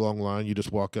this big long line. You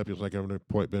just walk up. It was like I have an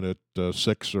appointment at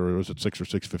 6, or was it 6 or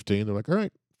 6:15? They're like, all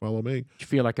right, follow me. Did you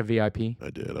feel like a VIP? I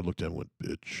did. I looked at him and went,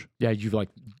 bitch. Yeah, you like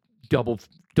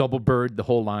double bird the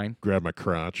whole line. Grabbed my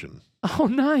crotch and Oh,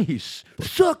 nice.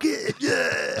 Suck it.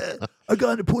 Yeah. I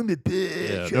got an appointment,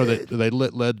 bitch. no, they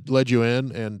led you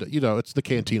in, and it's the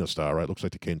cantina style, right? Looks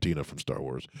like the cantina from Star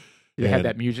Wars. They had And,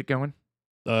 that music going.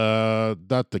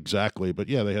 not exactly, but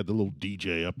yeah, they had the little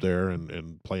DJ up there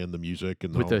and playing the music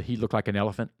and all. He looked like an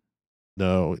elephant.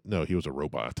 No, he was a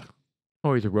robot.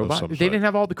 Oh, he's a robot. some They sort. didn't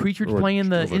have all the creatures Or a- playing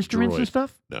the of a instruments and droid.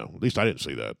 stuff. No, at least I didn't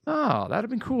see that. Oh, that'd have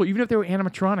been cool, even if they were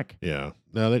animatronic. Yeah,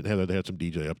 no, they didn't have that. They had some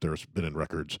DJ up there spinning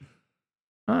records.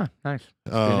 Ah, nice.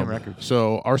 Spinning records.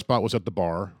 So our spot was at the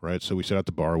bar, right? So we sat at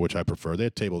the bar, which I prefer. They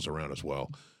had tables around as well,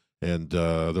 and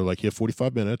they're like, "You have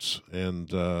 45 minutes," and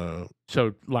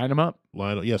So line them up.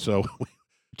 line. Yeah, so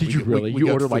Did We you got- we- really? we You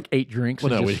got ordered food- like 8 drinks.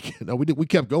 well, and no, just- we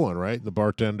kept going, right? The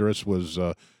bartenderess was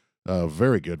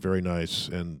very good, very nice,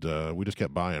 and we just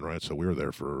kept buying, right? So we were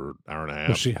there for an hour and a half.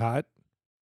 Was she hot?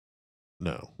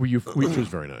 No, were you which was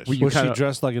very nice. were you Was she kinda-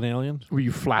 dressed like an alien? were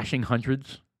you flashing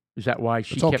hundreds? Is that why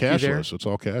she It's all kept you there? cashless. It's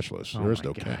all cashless. Oh There is my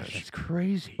no gosh, cash. That's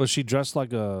crazy. Was she dressed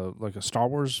like a Star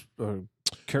Wars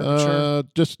caricature?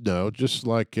 Just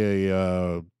like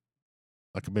a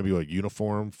maybe a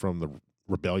uniform from the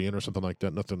rebellion or something like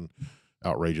that. Nothing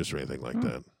outrageous or anything like Hmm.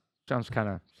 that. Sounds kind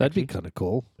of. That'd be kind of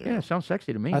cool. Yeah, sounds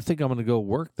sexy to me. I think I'm going to go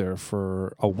work there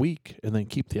for a week and then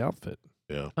keep the outfit.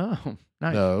 Yeah. Oh,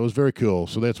 nice. No, it was very cool.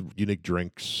 So they had some unique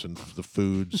drinks and the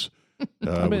foods.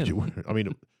 I'm which in. I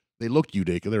mean, they look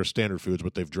unique. They're standard foods,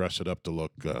 but they've dressed it up to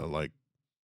look like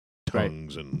Right.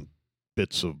 tongues and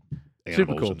bits of Super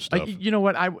animals cool. and stuff. You know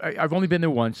what? I've only been there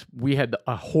once. We had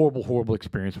a horrible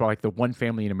experience. We're like the one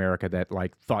family in America that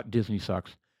like thought Disney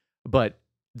sucks. But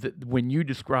when you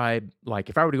describe like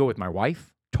if I were to go with my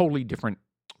wife, totally different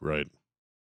Right.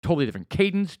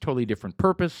 cadence, totally different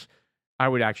purpose. I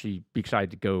would actually be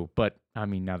excited to go. But I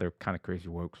mean, now they're kind of crazy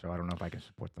woke, so I don't know if I can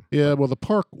support them. Yeah. Well, the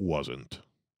park wasn't.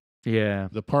 Yeah.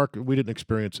 The park, we didn't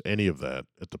experience any of that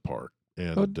at the park.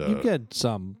 And But you get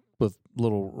some with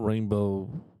little rainbow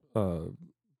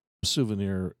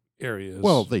souvenir areas.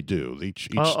 well, they do. Each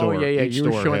Oh, store. yeah. Each You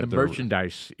were store showing had the their-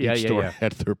 merchandise. Each Yeah. store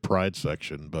had their pride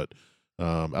section, but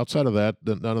outside of that,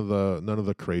 none of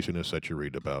the craziness that you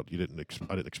read about. I didn't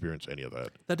experience any of that.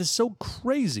 that is so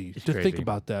crazy It's to crazy. think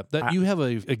about that. That I- you have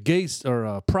a gay or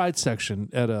a pride section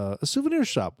at a souvenir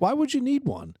shop. Why would you need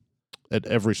one? At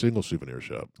every single souvenir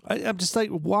shop. I'm just like,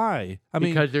 why? I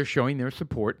mean, Because they're showing their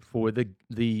support for the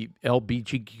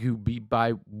LBGQB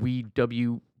by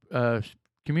WeW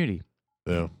community.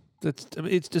 Yeah.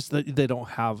 it's just that they don't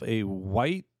have a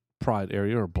white pride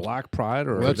area or black pride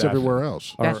or Well, that's everywhere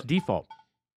else. Or- That's default.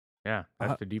 Yeah,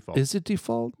 that's Uh, the default. Is it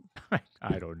default?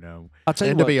 I don't know. I'll tell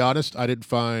you And to what. be honest, I didn't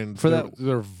find For there, that-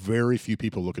 there are very few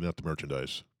people looking at the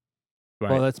merchandise. Right.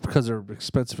 Well, that's because they're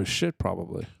expensive as shit,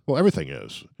 probably. Well, everything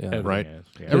is. Yeah. Everything right. is,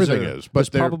 yeah. Everything there- is. There's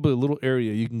But they're- probably a little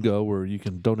area you can go where you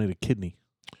can donate a kidney.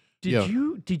 yeah.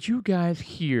 Did you guys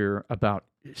hear about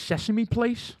Sesame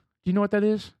Place? Do you know what that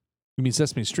is? You mean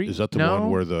Sesame Street? is that the No. one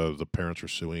where the parents are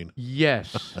suing?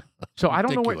 Yes. So I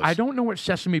don't know Ridiculous. what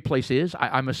Sesame Place is.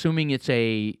 I'm assuming it's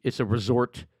a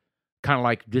resort, kind of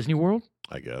like Disney World.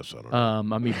 I guess. I don't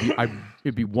know. I mean,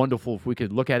 it'd be wonderful if we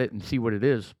could look at it and see what it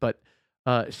is. But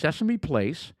Sesame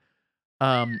Place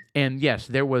And yes,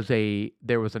 there was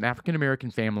an African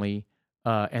American family,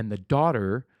 and the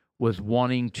daughter was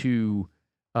wanting to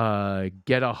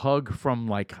get a hug from,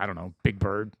 like, I don't know, Big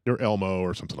Bird. Or Elmo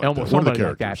or something like Elmo, that. One of the somebody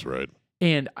like characters, that. right?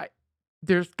 And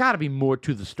there's got to be more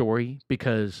to the story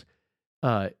because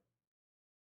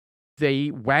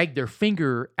they wagged their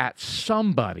finger at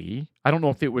somebody. I don't know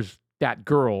if it was that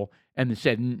girl, and they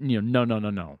said,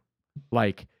 no.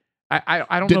 Like, I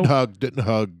don't know. Didn't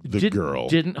hug the girl.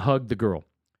 Didn't hug the girl.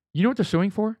 You know what they're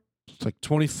suing for? It's like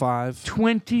 25.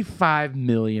 $25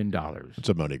 million. It's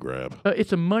a money grab.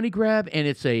 It's a money grab,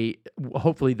 and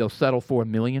hopefully they'll settle for $1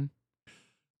 million.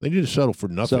 They need to settle for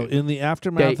nothing. So in the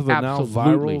aftermath They of a now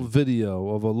absolutely- viral video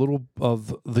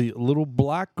of the little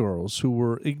black girls who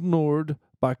were ignored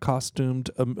by costumed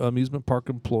amusement park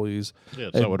employees, yeah,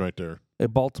 it's that one right there. a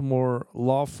Baltimore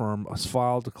law firm has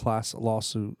filed a class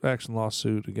action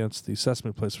lawsuit against the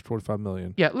Sesame Place for $25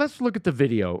 million. Yeah, let's look at the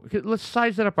video. Let's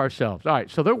size it up ourselves. All right,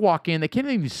 so they're walking. They can't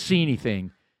even see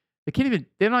anything.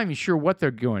 They're not even sure what they're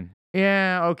doing.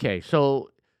 Yeah, okay. So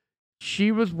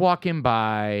she was walking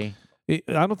by.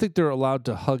 I don't think they're allowed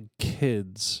to hug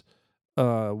kids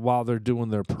while they're doing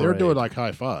their parade. They're doing like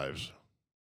high fives.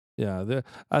 Yeah,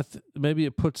 maybe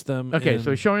it puts them. Okay, in,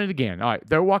 so showing it again. All right,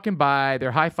 they're walking by.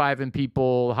 They're high-fiving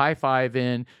people,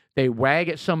 high-fiving. They wag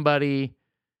at somebody.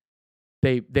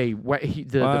 The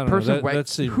person. That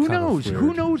seemed who kind of knows? Who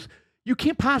weird. knows? You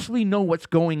can't possibly know what's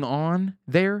going on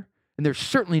there, and there's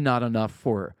certainly not enough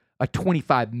for a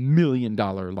 $25 million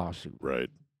lawsuit. Right.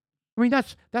 I mean,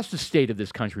 that's the state of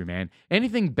this country, man.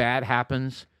 Anything bad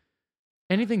happens,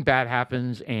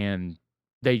 and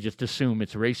they just assume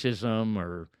it's racism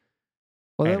or.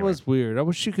 Well, that Anyway. was weird. I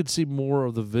wish you could see more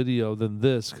of the video than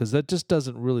this because that just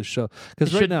doesn't really show.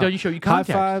 Because right now, doesn't show you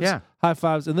context. high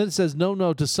fives, and then it says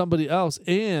no to somebody else,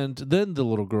 and then the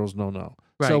little girls no.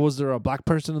 Right. So was there a black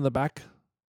person in the back?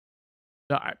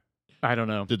 Yeah. I don't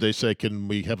know. Did they say, can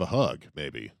we have a hug,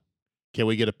 maybe? Can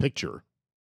we get a picture?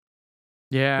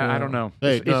 Yeah, I don't know.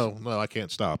 Hey, It's- no, I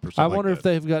can't stop. Or I something wonder like if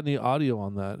they've got any audio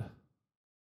on that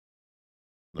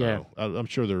that. yeah. No, I'm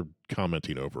sure they're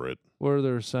commenting over it. where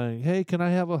they're saying, "Hey, can I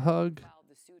have a hug?"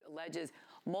 The suit alleges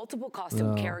multiple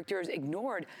costume No. characters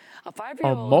ignored a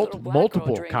 5-year-old mul- little black multiple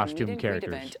girl during costume a meet and greet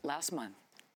characters. event last month.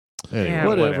 Anyway, Yeah,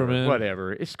 Whatever, man.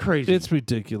 Whatever. It's crazy. It's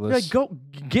ridiculous.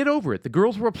 Like, get over it. The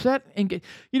girls were upset, and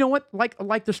you know what?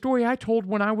 Like the story I told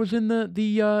when I was in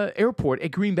the airport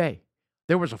at Green Bay.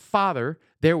 There was a father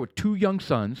there with 2 young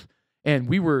sons, and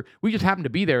we just happened to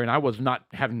be there, and I was not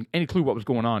having any clue what was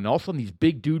going on. And all of a sudden, these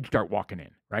big dudes start walking in,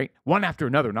 right, one after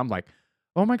another, and I'm like,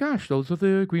 oh my gosh, those are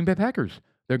the Green Bay Packers.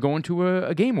 They're going to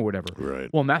a game or whatever. right.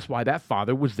 Well, and that's why that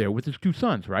father was there with his 2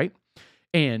 sons, right?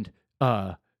 And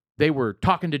they were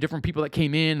talking to different people that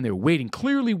came in, and they were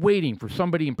clearly waiting for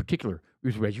somebody in particular. It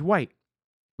was Reggie White.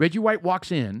 Reggie White walks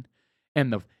in,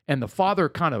 and the father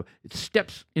kind of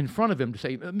steps in front of him to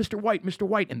say, Mr. White, Mr.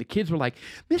 White. And the kids were like,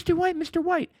 Mr. White, Mr.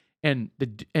 White. And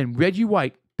Reggie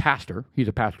White, pastor, he's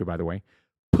a pastor, by the way,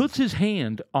 puts his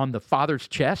hand on the father's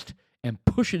chest and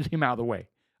pushes him out of the way.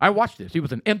 I watched this. It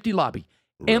was an empty lobby.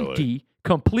 Really? Empty,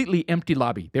 completely empty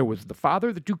lobby. There was the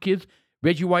father, the 2 kids,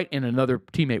 Reggie White, and another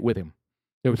teammate with him.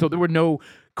 So there were no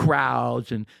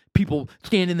crowds and people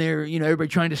standing there, everybody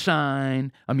trying to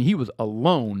sign. I mean, he was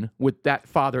alone with that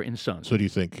father and son. So do you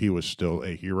think he was still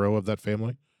a hero of that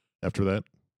family after that?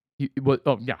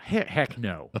 Oh, yeah, heck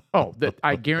no. Oh,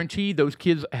 I guarantee those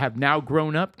kids have now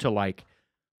grown up to,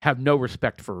 have no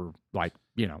respect for,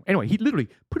 Anyway, he literally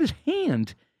put his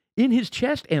hand in his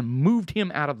chest and moved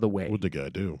him out of the way. What'd the guy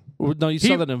do? No, you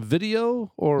saw that in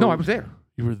video, or No, I was there.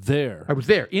 You were there. I was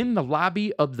there in the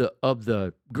lobby of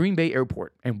the Green Bay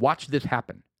airport and watched this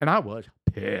happen. And I was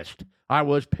pissed.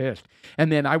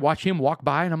 And then I watched him walk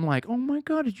by, and I'm like, oh my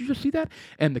God, did you just see that?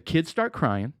 And the kids start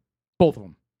crying. Both of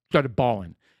them started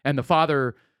bawling. And the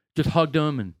father just hugged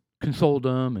them and consoled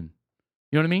them. And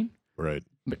you know what I mean? Right.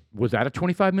 Was that a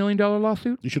 $25 million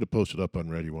lawsuit? You should have posted up on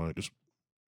Reddit. You want to just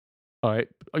All right.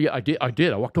 Oh, yeah, I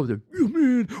did. I walked over there. Yeah,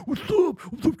 man, what's up?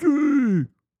 What's up, Jay?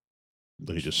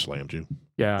 Then he just slammed you.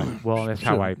 Yeah, well, that's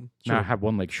how I Should've- have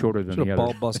one leg shorter than Should the have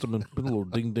other. ball bust him and put a little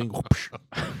ding ding.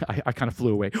 I kind of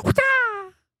flew away.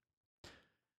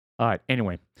 All right.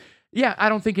 Anyway, yeah, I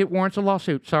don't think it warrants a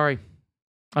lawsuit. Sorry.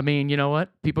 I mean, you know what?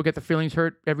 People get their feelings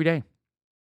hurt every day.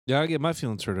 Yeah, I get my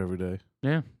feelings hurt every day.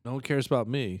 Yeah. No one cares about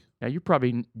me. Yeah, you're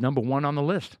probably number 1 on the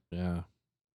list. Yeah.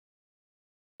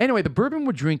 Anyway, the bourbon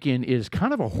we're drinking is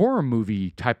kind of a horror movie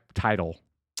type title.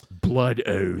 Blood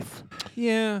Oath.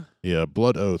 Yeah. Yeah,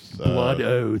 Blood Oath. Blood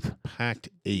Oath. Packed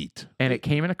 8. And it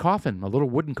came in a coffin, a little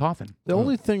wooden coffin. The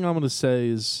only thing I'm going to say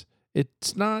is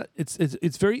It's not.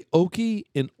 It's very oaky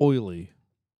and oily.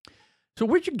 So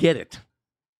where'd you get it?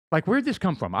 Like, where'd this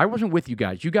come from? I wasn't with you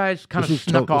guys. You guys kind of This is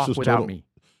snuck to- this off is without total- me.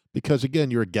 Because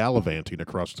again, you're gallivanting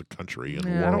across the country and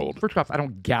Yeah, I the don't- world. First off, I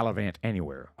don't gallivant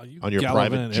anywhere. On your private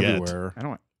Gallivant jet. everywhere. I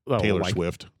don't. Oh, Taylor like,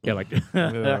 Swift. Yeah, like.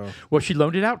 Yeah. Well, she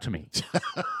loaned it out to me.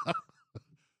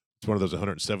 It's one of those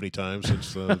 170 times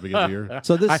since the beginning of the year.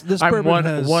 So this I'm bourbon one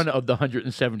has. one of the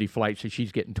 170 flights that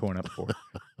she's getting torn up for.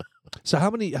 So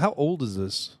how old is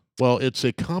this? Well, it's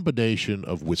a combination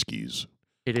of whiskeys.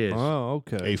 It is Oh,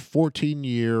 okay. A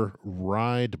 14-year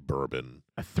ride bourbon,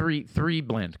 a three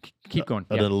blend. Keep going.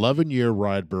 an Yeah. 11-year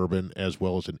ride bourbon, as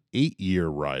well as an 8-year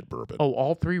ride bourbon. Oh,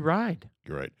 all three ride.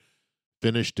 You're right.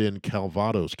 Finished in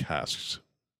Calvados casks.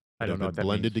 I don't that know have what been that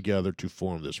blended means. together to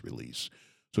form this release.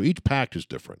 So each pack is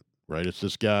different, right? It's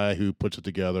this guy who puts it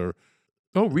together.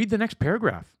 Oh, read the next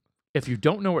paragraph. If you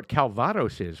don't know what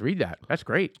Calvados is, read that. That's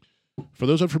great. For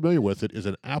those unfamiliar with it, is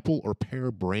an apple or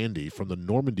pear brandy from the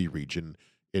Normandy region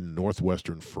in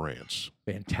northwestern France.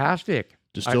 Fantastic.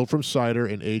 Distilled from cider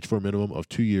and aged for a minimum of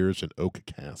 2 years in oak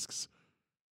casks.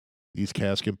 These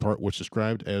casks impart what's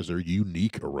described as their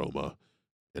unique aroma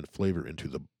and flavor into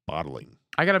the bottling.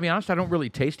 I got to be honest, I don't really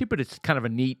taste it, but it's kind of a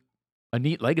neat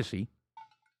legacy.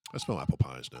 I smell apple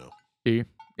pies now. Do you?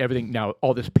 Everything now,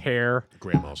 all this pear.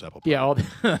 Grandma's apple pie.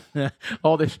 Yeah,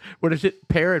 all this. What is it?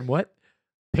 Pear and what?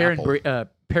 Pear Apple. and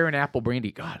pear and apple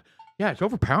brandy. God, yeah, it's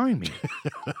overpowering me.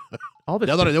 All this.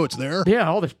 Now that I know it's there. Yeah,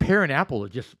 all this pear and apple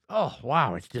is just. Oh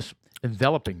wow, it's just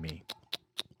enveloping me.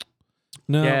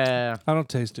 No, Yeah, I don't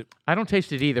taste it. I don't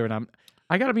taste it either, and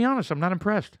I got to be honest, I'm not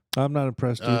impressed. I'm not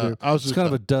impressed either. I was It's just- kind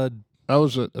of a dud.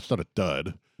 That's not a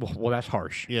dud. Well, that's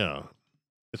harsh. Yeah.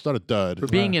 It's not a dud. For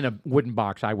being in a wooden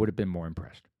box, I would have been more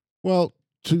impressed. Well,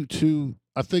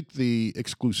 I think the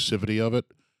exclusivity of it,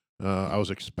 I was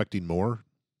expecting more,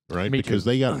 right? Me Because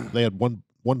too. they had one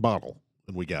bottle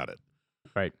and we got it.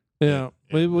 Right. Yeah,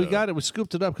 And, we got it. We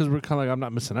scooped it up because we're kind of like, I'm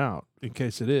not missing out in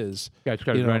case it is. You guys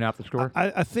got to You know, run out the store.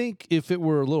 I think if it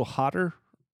were a little hotter,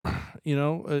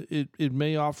 it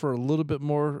may offer a little bit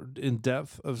more in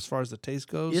depth as far as the taste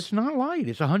goes. It's not light.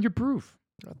 It's 100 proof.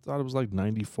 I thought it was like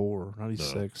 94,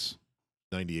 96.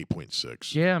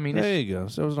 98.6. Yeah, I mean, There it's, you go.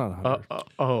 So it was not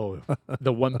 100.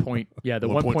 the 1 point. Yeah, the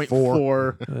 1.4.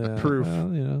 1.4. Yeah, proof.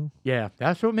 Well, Yeah,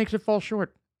 that's what makes it fall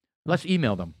short. Let's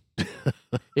email them.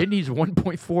 It needs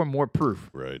 1.4 more proof.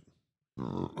 Right.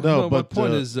 No, No, my but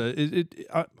point is,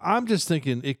 I'm just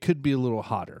thinking it could be a little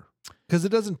hotter because it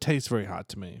doesn't taste very hot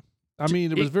to me. I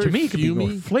mean, it was very to me, it could be more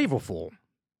fumy. flavorful.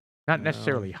 Not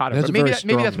necessarily hotter, It has but a maybe very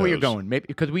maybe that's strong where you're nose. going. Maybe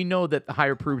because we know that the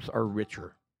higher proofs are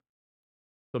richer.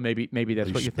 So maybe that's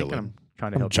You what you're thinking. spilling. I'm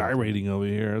trying to I'm help you out. gyrating over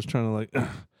here. I was trying to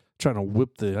trying to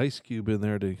whip the ice cube in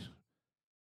there to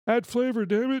add flavor.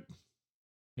 Damn it!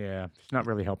 Yeah, it's not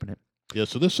really helping it. Yeah,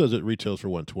 so this says it retails for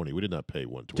 120. We did not pay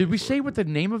 120. Did we for say it. what the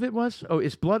name of it was? Oh,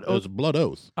 it's Blood It was Oath. Blood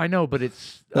Oath. I know, but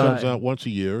it's Comes out once a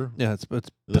year. Yeah, it's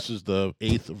This is the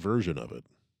 8th version of it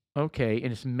okay,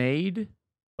 and it's made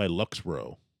by Lux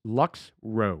Row. Lux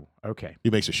Row. Okay, He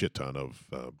makes a shit ton of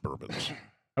bourbons.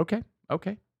 okay,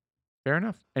 fair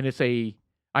enough. And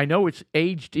I know it's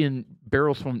aged in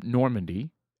barrels from Normandy,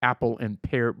 apple and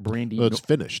pear brandy. No, it's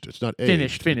finished. It's not aged.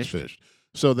 Finished, It's finished. finished.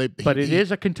 So but it is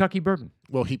a Kentucky bourbon.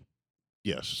 Well,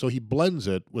 yes. So he blends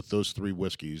it with those three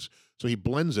whiskeys. So he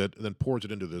blends it and then pours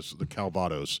it into the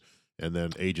Calvados and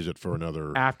then ages it for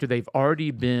another After they've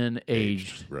already been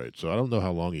aged Right. So I don't know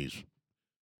how long he's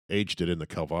aged it in the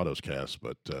Calvados cask,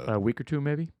 but a week or two,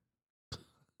 maybe.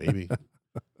 maybe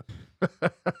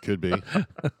could be.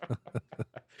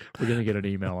 We're gonna get an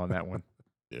email on that one.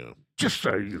 Yeah. Just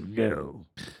so you know.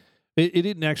 it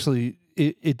didn't actually.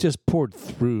 It just poured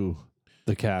through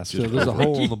the cask. So Just there's a poured.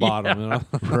 hole in the bottom, you know.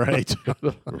 Right.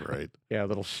 Right. Yeah, a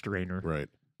little strainer. Right.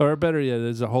 Or better yet,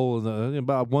 there's a hole in the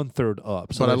about 1/3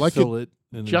 up. So But I they like fill it,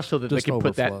 and Just so that they just can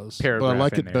put that overflows. paragraph But I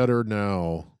like in it there. better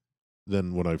now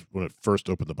than when it first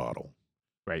opened the bottle.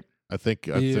 Right. I think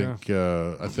Yeah.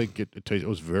 I think it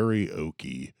was very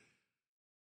oaky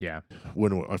Yeah.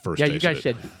 when I first Yeah, tasted you guys it.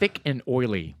 said thick and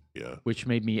oily, Yeah. which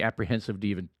made me apprehensive to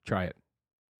even try it.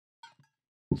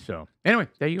 So anyway,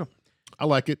 there you go. I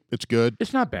like it. It's good.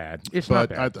 It's not bad. It's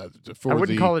But not bad. for I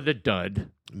wouldn't the, call it a dud,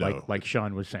 no. like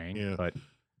Sean was saying. Yeah. But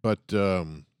But I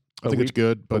But think it's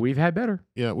good. but But we've had better.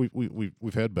 yeah,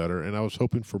 we've had better, and I was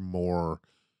hoping for more,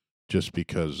 just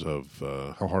because of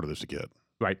how hard it is to get.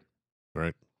 Right.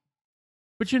 Right.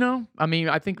 But I mean,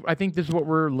 I think this is what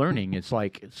we're learning. It's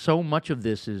like so much of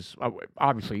this is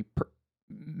obviously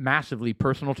massively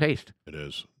personal taste It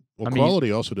is. Well, I mean-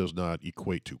 quality also does not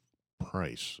equate to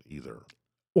price either.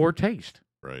 or taste.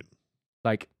 Right.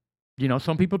 Like,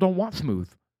 some people don't want smooth.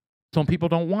 Some people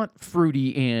don't want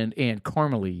fruity and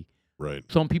caramely. Right.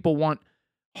 Some people want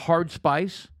hard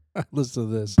spice, Listen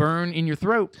to this. burn in your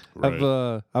throat.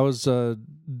 Right. I was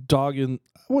dogging.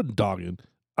 I wasn't dogging.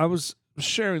 I was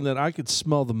sharing that I could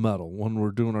smell the metal when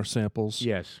we're doing our samples.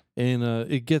 Yes. And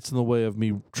it gets in the way of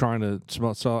me trying to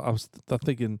smell. So I was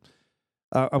thinking,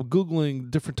 I'm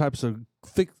Googling different types of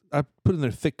thick, I put in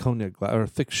there thick cognac or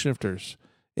thick snifters.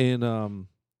 And I'm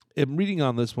reading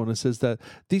on this one, it says that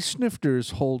these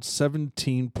snifters hold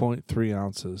 17.3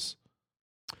 ounces.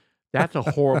 That's a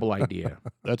horrible idea.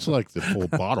 That's like the full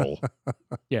bottle.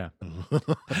 Yeah.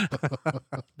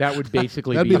 That would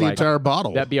basically That'd be be the like, entire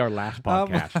bottle. that'd be our last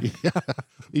podcast. Yeah.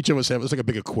 Each of us have, it's like a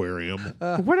big aquarium.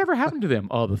 Whatever happened to them?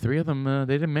 Oh, the three of them,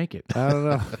 they didn't make it. I don't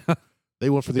know. They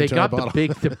went for the They entire got bottle.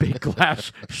 the big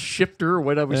glass shifter, or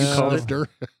whatever you Yeah. called it. Snifter.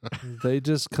 They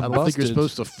just I combusted. don't think you're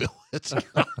supposed to fill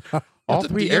it. All to-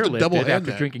 three you have to double airlifted hand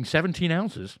after that. drinking 17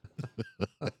 ounces.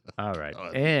 All right.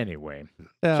 Anyway.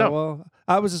 Yeah, So- well,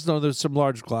 I was just knowing there's some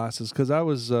large glasses because I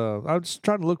was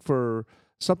trying to look for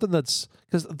something that's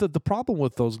because the problem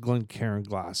with those Glencairn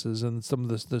glasses and some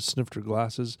of the snifter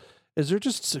glasses is they're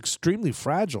just extremely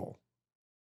fragile.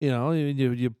 You know,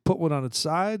 you put one on its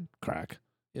side, crack.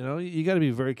 You know, you got to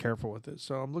be very careful with it.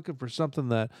 So I'm looking for something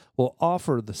that will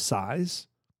offer the size,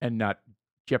 And not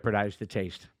jeopardize the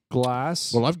taste.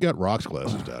 glass. Well, I've got rocks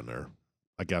glasses down there.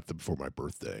 I got them for my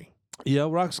birthday. Yeah,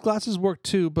 rocks glasses work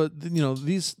too, but you know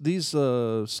these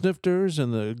snifters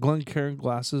and the Glencairn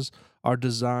glasses are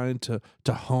designed to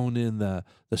hone in the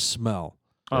smell.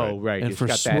 Oh, right. And It's for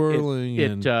got swirling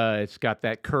that, and- it's got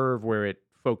that curve where it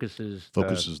focuses.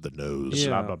 Focuses the nose. Yeah.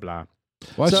 Blah, blah, blah.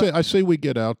 Well, So- I say we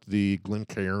get out the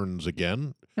Glencairns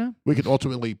again. Yeah. We could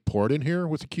ultimately pour it in here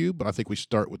with the cube, but I think we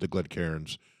start with the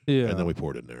Glencairns Yeah, and then we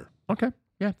pour it in there. Okay.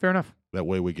 Yeah, fair enough. That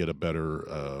way we get a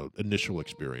better initial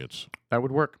experience. That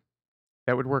would work.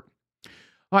 That would work.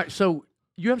 All right. So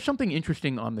you have something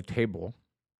interesting on the table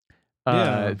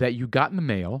Yeah. that you got in the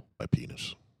mail. My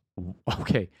penis.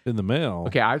 Okay. in the mail.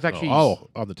 Okay. I was actually. Oh,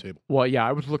 on the table. Well, yeah,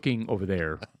 I was looking over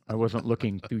there. I wasn't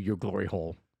looking through your glory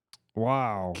hole.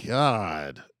 Wow.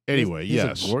 God. Anyway, He's a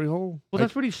yes. glory hole. Well,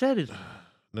 that's what he said. Is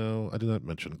No, I did not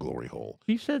mention glory hole.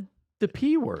 he said the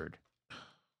P word?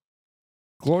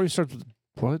 Glory starts with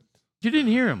what? You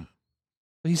didn't hear him.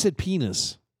 He said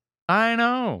penis I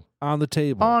know. on the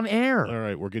table. On air. All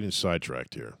right, we're getting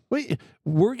sidetracked here. Wait,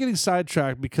 we're getting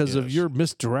sidetracked because of Yes. your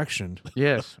misdirection.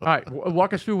 Yes. All right.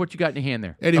 Walk us through what you got in your hand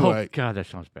there. Anyway. Oh, God, that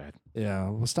sounds bad. Yeah,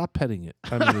 well, stop petting it.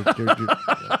 I mean, you're-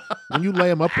 When you lay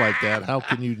them up like that, how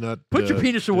can you not Put your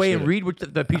penis just away hit and it? read what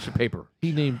the piece of paper.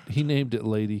 he named it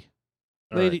lady.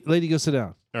 All right. Lady, go sit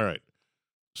down. All right.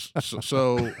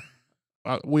 So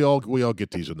we all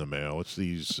get these in the mail. It's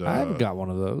these. I haven't got one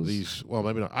of those. these. Well,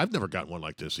 maybe not. I've never gotten one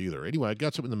like this either. Anyway, I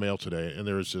got something in the mail today, and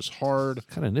there is this hard.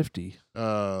 Kind of nifty.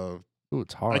 Ooh,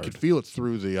 it's hard. I could feel it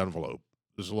through the envelope.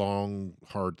 This long,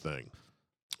 hard thing,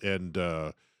 and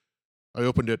I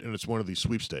opened it, and it's one of these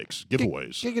sweepstakes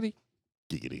giveaways. Giggity.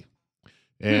 Giggity.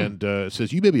 And it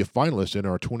says, you may be a finalist in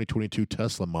our 2022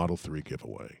 Tesla Model 3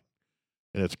 giveaway.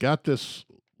 And it's got this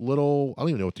little, I don't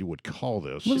even know what you would call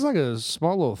this. Looks like a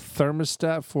small little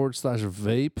thermostat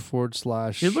 /vape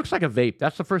 /. It looks like a vape.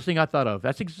 That's the first thing I thought of.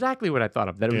 That's exactly what I thought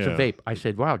of, that it was Yeah. a vape. I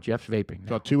said, wow, Jeff's vaping.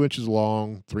 About 2 inches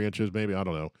long, 3 inches maybe, I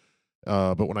don't know.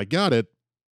 But when I got it,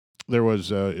 there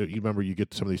was, you remember you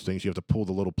get some of these things, you have to pull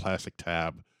the little plastic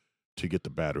tab to get the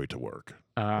battery to work.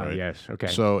 right? Yes. Okay.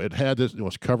 So it had this, it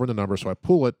was covering the number. So I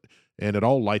pull it, and it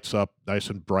all lights up nice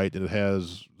and bright, and it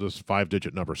has this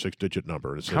 5-digit number, 6-digit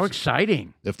number. And it How says,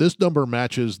 exciting. if this number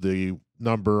matches the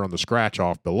number on the scratch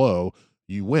off below,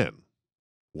 you win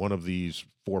one of these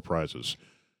 4 prizes.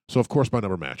 So, of course, my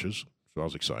number matches. So I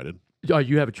was excited.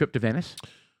 You have a trip to Venice?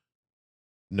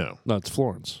 No, No, it's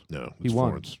Florence. no. He It's won.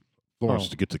 Florence. Florence Oh.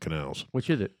 to get to canals. Which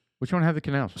is it? Which one have the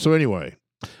canals? So, anyway,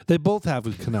 They both have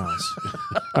canals.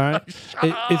 All right.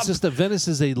 It's just that Venice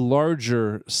is a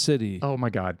larger city. Oh,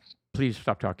 my God. Please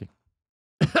stop talking.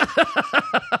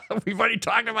 We've already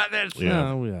talked about this. Yeah.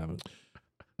 No, we haven't.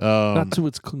 Not to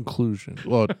its conclusion.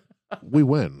 well, we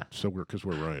win. So because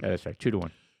we're right. Yeah, that's right.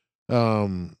 2-1.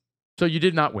 So, So you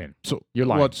did not win. You're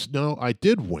lying. No, I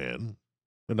did win,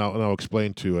 and I'll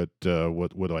explain to it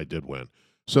what I did win.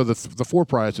 So the 4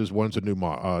 prizes: one's a new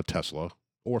Tesla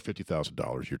or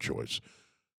 $50,000, your choice.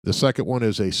 The second one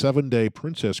is a 7-day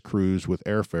Princess cruise with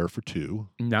airfare for 2.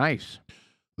 Nice.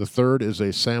 The third is a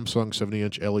Samsung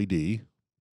 70-inch LED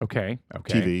Okay.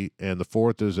 TV, and the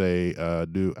fourth is a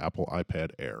new Apple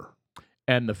iPad Air.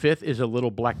 And the 5th is a little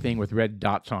black thing with red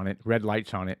dots on it, red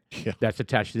lights on it. Yeah. That's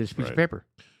attached to this piece of Right. paper.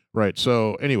 Right.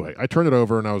 So anyway, I turned it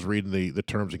over and I was reading the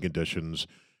terms and conditions,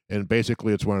 And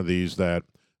basically, it's one of these that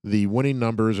the winning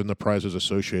numbers and the prizes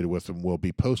associated with them will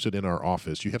be posted in our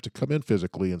office. You have to come in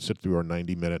physically and sit through our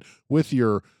 90-minute with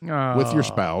your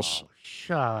spouse.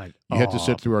 Shut You have to up.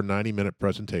 sit through our 90-minute It's a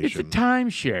presentation.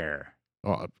 timeshare.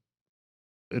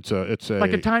 It's a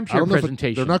Like a I timeshare don't know if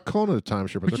presentation. they're not calling it a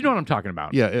timeshare, But you know what I'm talking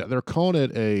about. yeah, they're calling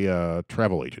it a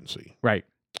travel agency. Right.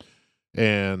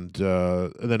 And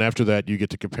then after that, you get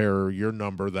to compare your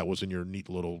number that was in your neat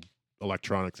little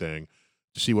electronic thing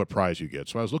to see what prize you get.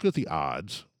 So I was looking at the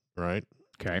odds, right?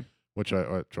 Okay. Which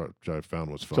I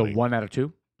found was So funny. 1 out of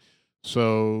 2?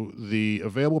 So the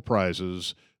available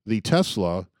prizes, the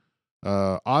Tesla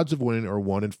odds of winning are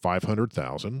 1 in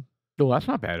 500,000, Oh, that's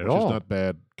not bad at which all. is not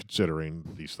bad considering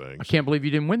these things. I can't believe you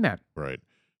didn't win that. Right.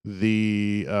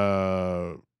 The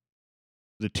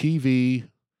TV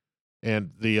and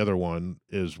the other one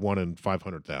is 1 in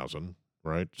 500,000.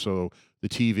 Right. So the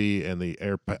TV and the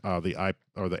AirPad or the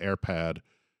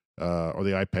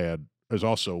iPad is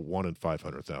also 1 in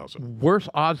 500,000. Worse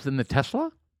odds than the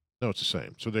Tesla? No, it's the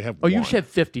same. So they have. Oh, you one. said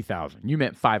 50,000. You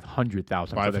meant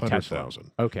 500,000 for the Tesla.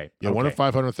 500,000. Okay. Yeah, 1 in okay.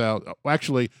 500,000.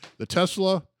 Actually, the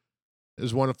Tesla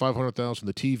is 1 in 500,000.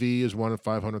 The TV is 1 in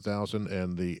 500,000,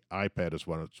 and the iPad is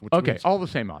 1. Okay, all the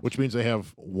same odds. Which means they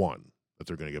have one that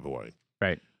they're going to give away.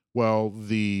 Right. Well,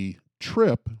 the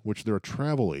trip, which they're a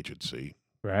travel agency,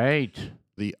 Right.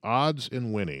 the odds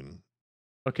in winning.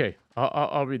 Okay,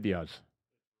 I'll read the odds.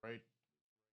 Right.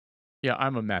 Yeah,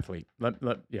 I'm a mathlete.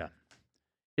 Yeah.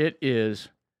 It is,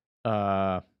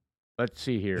 let's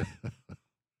see here.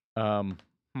 Did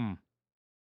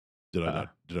I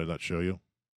not show you?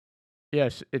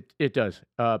 Yes, it does.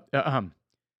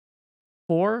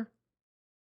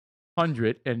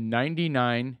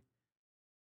 499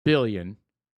 billion,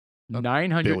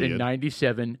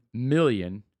 997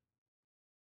 million,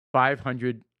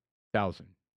 500,000.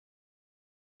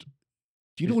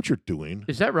 Do you know what you're doing?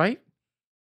 Is that right?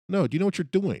 No. Do you know what you're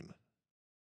doing?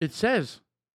 It says,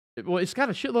 well, it's got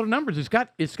a shitload of numbers. It's got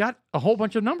a whole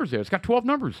bunch of numbers there. It's got 12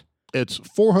 numbers. It's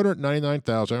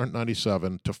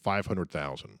 499,997 to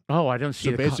 500,000. Oh, I don't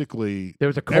see So basically,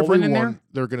 there's a colon in there? everyone,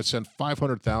 they're going to send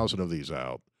 500,000 of these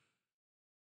out,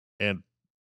 and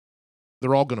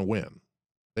they're all going to win.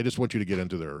 They just want you to get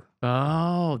into their.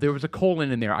 Oh, there was a colon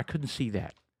in there. I couldn't see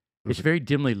that. It's very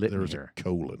dimly lit in There's here. a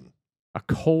colon. A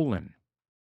colon.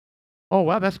 Oh,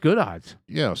 wow, that's good odds.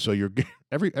 Yeah, so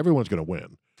everyone's going to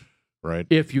win, right?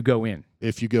 If you go in.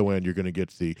 If you go in, you're going to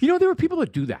get the. You know, there are people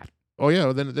that do that. Oh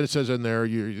yeah, then it says in there,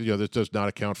 this does not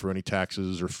account for any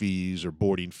taxes or fees or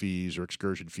boarding fees or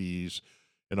excursion fees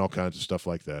and all kinds of stuff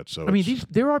like that. So I mean,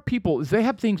 there are people, they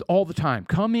have things all the time.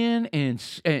 Come in and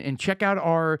check out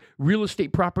our real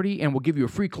estate property, and we'll give you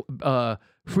a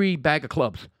free bag of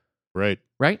clubs. right.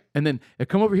 And then they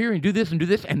come over here and do this, and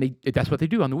that's what they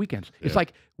do on the weekends. It's Yeah.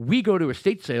 like we go to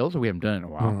estate sales, we haven't done it in a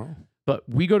while, Uh-huh. but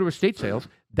we go to estate sales.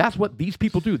 That's what these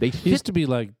people do. They It used sit. to be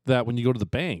like that when you go to the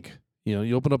bank. You know,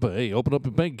 you open up a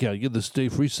bank account, you get the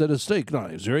free set of steak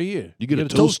knives every year. You get a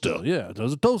toaster. Yeah,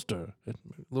 there's a toaster. A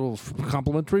little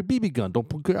complimentary BB gun. Don't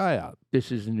poke your eye out.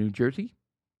 This is in New Jersey.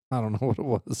 I don't know what it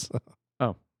was.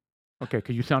 Okay,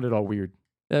 because you sounded all weird.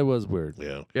 It was weird.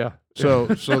 Yeah. Yeah. So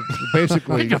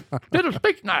basically, Did a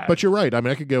steak knife. but you're right. I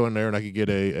mean, I could go in there and I could get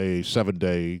a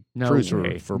 7-day no cruise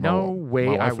way. for no my way.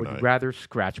 wife I and would rather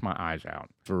scratch my eyes out.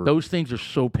 for Those things are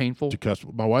so painful. to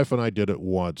custom. My wife and I did it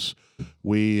once.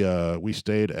 We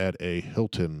stayed at a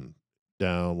Hilton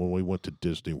down when we went to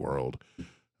Disney World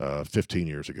 15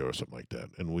 years ago or something like that,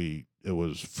 and it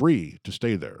was free to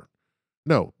stay there.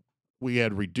 No, we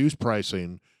had reduced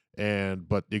pricing,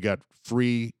 but you got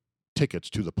free tickets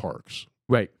to the parks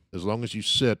Right. as long as you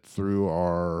sit through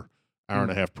our hour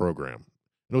and a half program.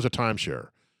 It was a timeshare.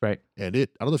 Right. And I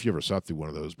don't know if you ever sat through one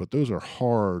of those, but those are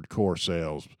hardcore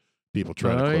sales. People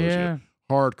trying to Oh, close yeah. you.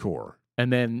 Hardcore.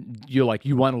 And then you're like,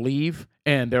 you want to leave,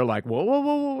 and they're like, whoa, whoa,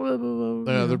 whoa, whoa, whoa, whoa.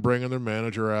 Yeah, they're bringing their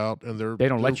manager out, and They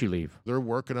don't let you leave. They're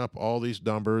working up all these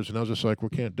numbers, and I was just like, we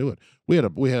can't do it. We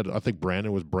had. I think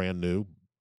Brandon was brand new,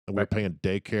 and we were paying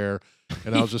daycare,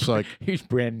 and I was just like, He's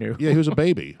brand new. yeah, he was a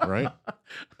baby, right?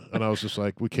 And I was just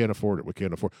like, we can't afford it. We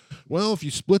can't afford. Well, if you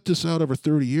split this out over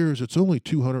 30 years, it's only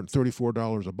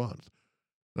 $234 a month.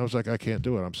 And I was like, I can't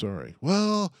do it. I'm sorry.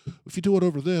 Well, if you do it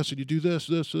over this, and you do this,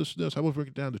 I will bring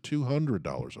it down to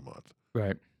 $200 a month.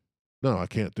 Right. No, I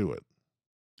can't do it.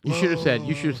 You should have said,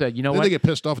 you know Then what? they get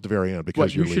pissed off at the very end because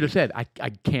What you you're should have leaving. said, I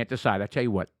can't decide. I tell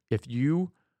you what, if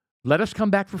you let us come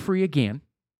back for free again,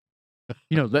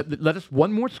 let us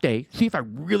one more stay, see if I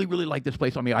really, really like this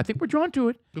place. I mean, I think we're drawn to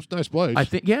it. It's a nice place. I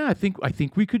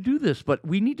think we could do this, but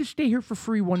we need to stay here for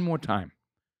free one more time.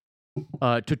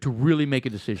 to really make a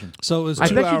decision. So it's I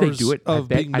 2 bet you hours they do it. of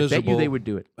being I bet miserable, you they would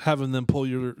do it. having them pull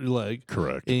your leg.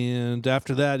 Correct. And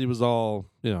after that, it was all,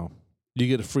 you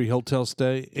get a free hotel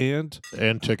stay and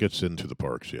And tickets into the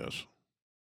parks, yes.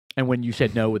 And when you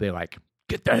said no, they like,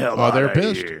 get the hell Oh, out they're of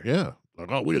pissed. here. Yeah. Like,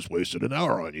 oh, we just wasted an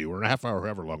hour on you, or a half hour,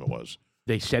 however long it was.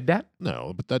 They said that?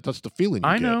 No, but that's the feeling you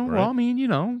I get, know. right? Well, I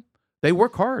mean, they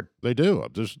work hard, They do.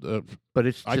 I'm just, but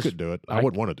it's I just, could do it. I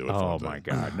wouldn't want to do it. Oh for my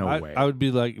them. God, no way. I would be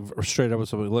like straight up with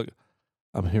somebody, look,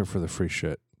 I'm here for the free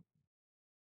shit.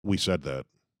 We said that.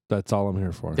 That's all I'm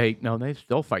here for. They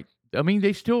still fight. I mean,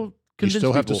 they still You convince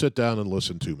still have to people. sit down and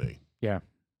listen to me. Yeah.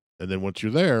 And then once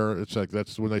you're there, it's like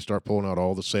that's when they start pulling out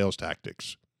all the sales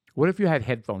tactics. What if you had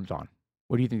headphones on?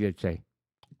 What do you think they'd say?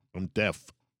 I'm deaf.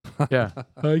 Yeah,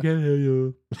 I can hear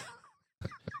you.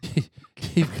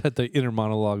 You've got the inner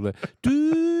monologue like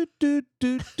do do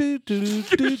do do do do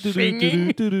do Singing?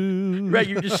 do do. Right,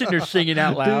 you're just sitting there singing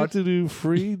out loud.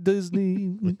 Free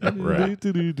Disney. Right.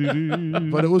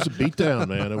 But it was a beatdown,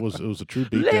 man. It was a true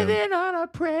beatdown. Living on a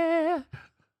prayer.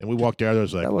 And we walked out there. I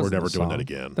was like, That we're wasn't never the doing that song.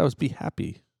 again. That was Be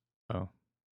Happy. Oh.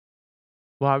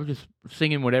 Well, I was just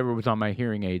singing whatever was on my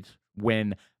hearing aids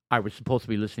when I was supposed to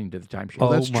be listening to the timeshare. Well,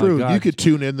 Oh that's my true. You God. could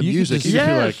tune in the You could music. just- You could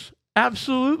be like, Yes,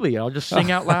 absolutely. I'll just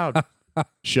sing out loud.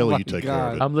 Shelly, My you take God.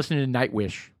 care of I'm listening to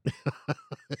Nightwish.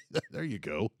 it. There you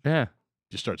go. Yeah,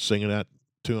 Just start singing that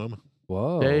to them.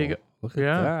 Whoa. There you go. Look at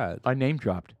Yeah. that. I name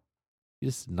dropped.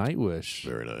 Just Nightwish.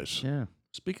 Very nice. Yeah.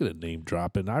 Speaking of name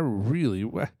dropping,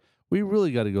 we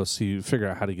really got to figure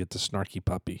out how to get to Snarky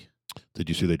Puppy. Did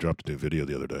you see they dropped a new video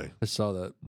the other day? I saw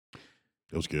that.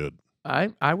 It was good.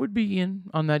 I would be in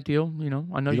on that deal. I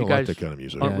know You you don't guys. like that kind of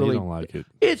music. aren't Yeah, really- you don't like it.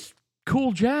 It's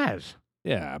cool jazz.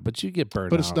 Yeah, but you get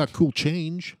burned But out. it's not cool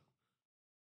change.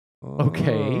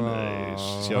 Okay.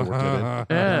 Nice. See how I worked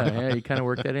that Yeah, you kind of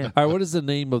worked that in. All right, what is the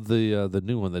name of the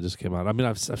new one that just came out? I mean,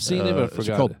 I've seen it, but I It's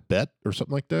forgot. called Bet or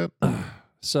something like that.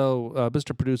 So,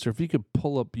 Mr. Producer, if you could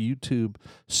pull up YouTube,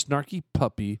 Snarky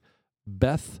Puppy,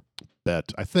 Beth.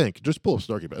 Bet. I think. Just pull up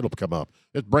Snarky Bet. It'll come up.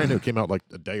 It's brand new. It came out like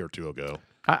a day or two ago.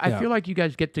 I Yeah. feel like you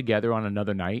guys get together on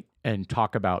another night and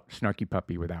talk about Snarky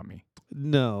Puppy without me.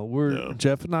 No, No.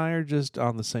 Jeff and I are just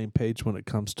on the same page when it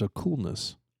comes to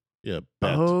coolness. Yeah,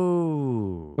 Bet.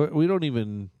 Oh, We don't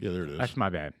even. Yeah, there it is. that's my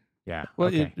bad. Yeah. Well,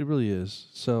 okay. it really is.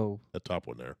 So, That top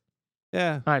one there.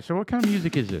 yeah, All right. So, what kind of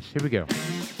music is this? Here we go.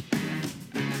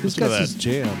 this Listen to guy's that. his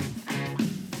jam.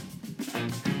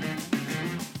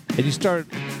 And you start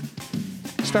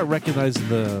recognizing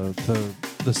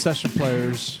the session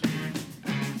players.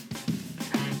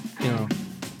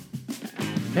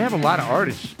 They have a lot of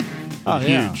artists. Oh,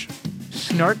 yeah. Huge.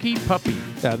 Snarky Puppy.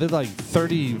 Yeah, they're like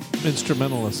 30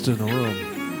 instrumentalists in a room.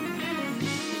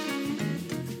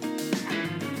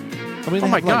 I mean, Oh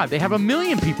my have God, they have 1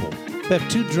 million people. They have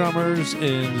 2 drummers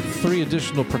and 3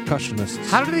 additional percussionists.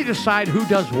 How do they decide who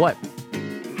does what?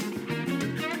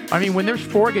 I mean, when there's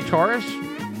 4 guitarists,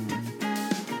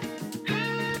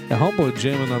 The homeboy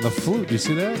jamming on the flute. Do you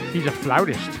see that? he's a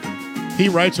flautist. He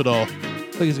writes it all.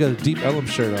 Like he's got a Deep Ellum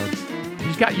shirt on.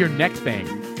 He's got your neck thing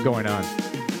going on.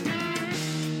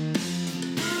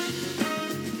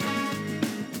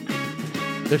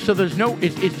 So there's no,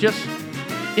 it's just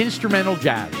instrumental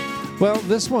jazz. Well,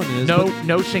 this one is.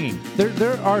 No singing. but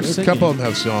there are A singing. couple of them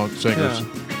have singers. Yeah.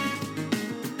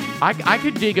 I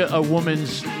could dig a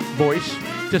woman's voice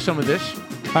to some of this.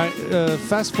 All right,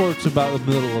 fast forward to about the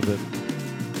middle of it.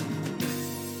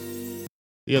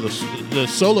 Yeah, the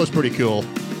solo's pretty cool.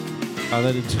 Oh,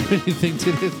 that didn't do anything,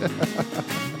 did it?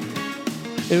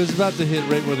 It was about to hit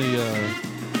right when he.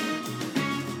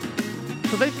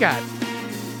 So they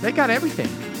got everything.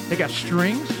 They got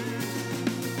strings,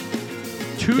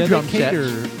 2 Yeah, drum they cater.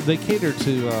 sets. They cater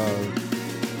to.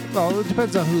 Well, it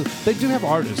depends on who. They do have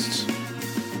artists.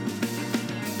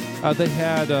 They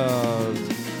had.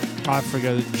 I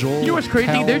forgot it. Joel. You know what's crazy?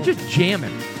 Pell. They're just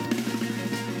jamming.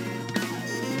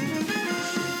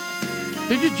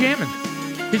 They're just jamming.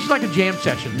 It's just like a jam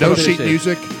session. No What they sheet say.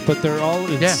 music. But they're all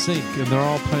in Yeah. sync and they're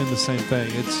all playing the same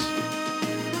thing.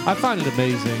 I find it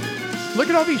amazing. Look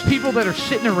at all these people that are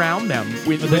sitting around them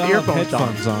with They all have earphones on.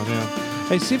 headphones on. Yeah.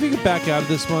 Hey, see if you can back out of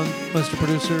this one, Mr.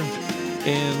 Producer,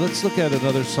 and let's look at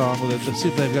another song with it. Let's see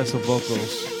if they've got some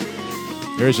vocals.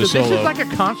 There's So a this solo. is like a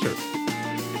concert.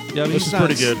 Yeah, I mean, This he's is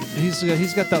pretty good.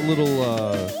 He's got that little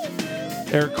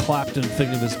Eric Clapton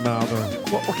thing in his mouth.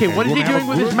 Well, okay, what is he doing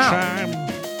with his mouth?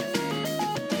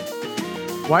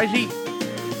 Why is he?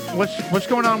 What's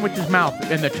going on with his mouth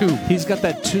and the tube? He's got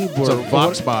that tube It's where a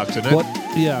Vox box, isn't it? what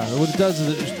it does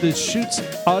is it shoots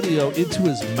audio into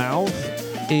his mouth,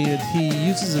 and he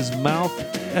uses his mouth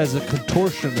as a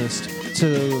contortionist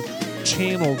to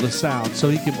channel the sound. So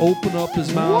he can open up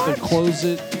his mouth and close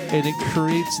it, and it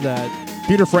creates that.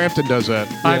 Peter Frampton does that.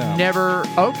 Yeah. I've never.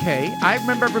 Okay, I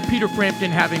remember Peter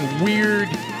Frampton having weird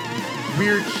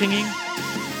singing.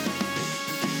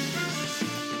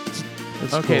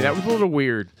 It's Okay, cool. that was a little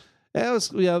weird. Yeah,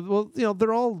 well,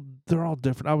 they're all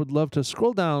different. I would love to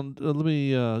scroll down. Let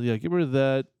me get rid of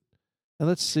that. And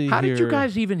let's see How here. did you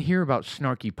guys even hear about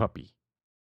Snarky Puppy?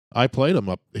 I played him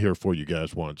up here for you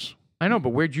guys once. I know, but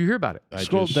where'd you hear about it?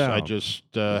 Scroll down. I just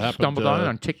happened Stumbled on it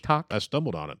on TikTok. I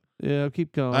stumbled on it. Yeah,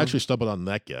 keep going. I actually stumbled on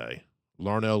that guy,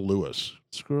 Larnell Lewis.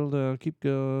 Scroll down. Keep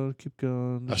going.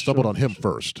 I stumbled on him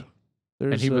first.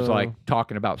 There's, And he was like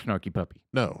talking about Snarky Puppy.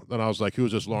 No, then I was like, "Who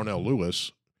is this Larnell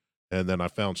Lewis?" And then I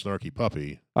found Snarky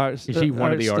Puppy. all right, Is he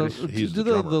one of the artists? He's do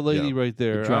the drummer, the lady yeah. right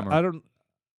there. drummer. I don't.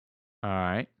 All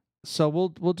right. So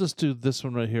we'll just do this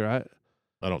one right here.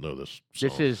 I don't know this.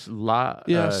 This song. is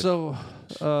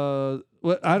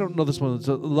I don't know this one. It's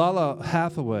Lala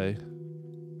Hathaway,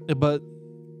 but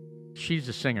she's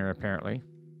a singer apparently.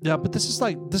 yeah, but this is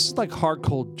like hard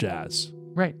cold jazz,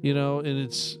 Right. and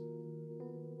it's.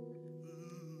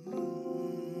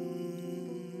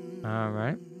 All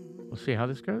right. We'll see how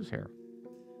this goes here.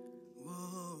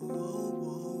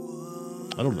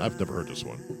 I've never heard this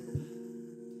one.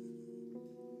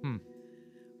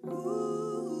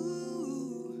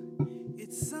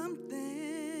 It's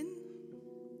something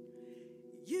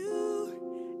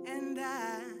you and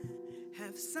I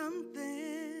have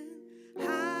something.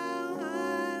 How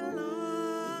I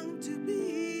long to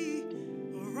be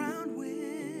around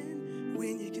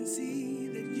when you can see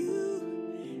that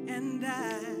you and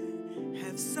I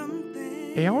have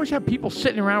something. They always have people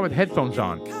sitting around with headphones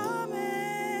on.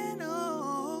 Coming,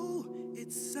 oh,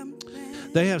 it's something.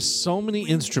 They have so many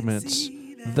instruments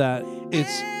that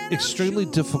it's extremely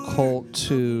difficult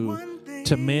to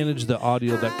manage the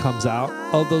audio that comes out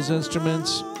of those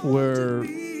instruments. Where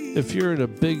if you're in a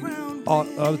big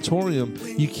auditorium,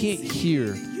 you can't hear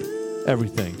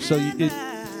everything. So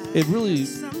it really,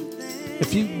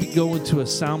 if you go into a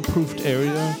soundproofed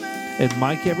area and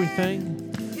mic everything,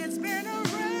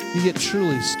 you get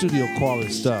truly studio quality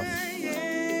stuff.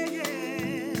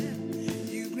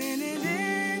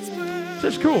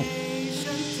 That's cool.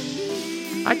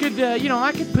 I could,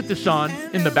 I could put this on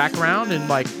in the background and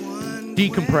like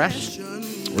decompress.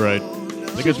 Right.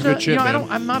 I think it's good shit, man.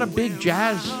 I'm not a big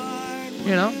jazz,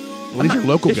 Well, these are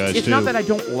local guys it's too. not that I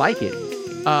don't like it.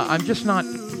 I'm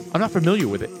not familiar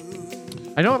with it.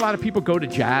 I know a lot of people go to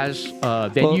jazz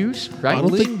venues, right? I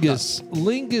don't think-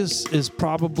 Lingus is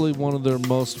probably one of their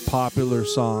most popular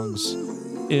songs.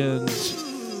 And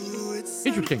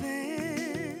Interesting.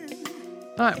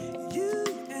 All right.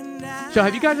 So,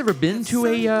 have you guys ever been to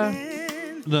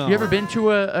no, You ever been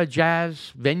to a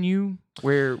jazz venue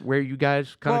where you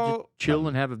guys kind of Well, just chill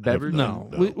and have a beverage? No,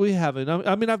 No. we haven't.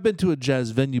 I mean, I've been to a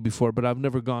jazz venue before, but I've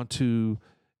never gone to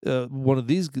one of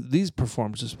these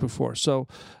performances before. So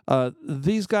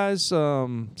these guys,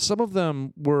 some of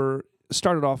them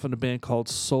started off in a band called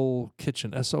Soul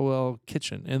Kitchen, SOL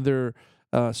Kitchen, and they're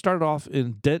started off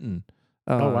in Denton.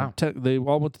 Oh, wow. They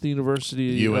all went to the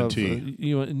university. UNT.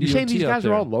 You saying these guys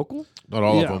are all local? Not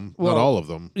all Yeah, of them. well, Not all of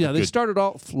them. Yeah, they Good- started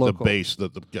off the local. bass. The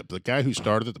guy who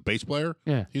started it, the bass player.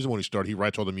 Yeah. He's the one who started. He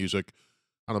writes all the music.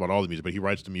 I don't know about all the music, but he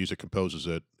writes the music, composes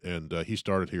it, and he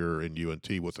started here in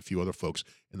UNT with a few other folks.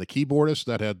 And the keyboardist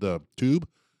that had the tube,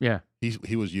 Yeah.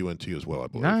 he was UNT as well, I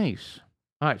believe. Nice.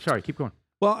 All right. Sorry. Keep going.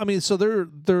 Well, I mean, so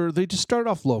they just started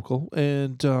off local,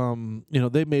 and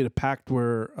they made a pact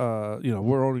where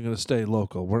we're only going to stay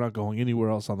local. We're not going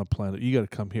anywhere else on the planet. You got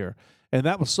to come here, and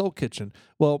that was Soul Kitchen.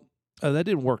 Well, that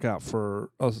didn't work out for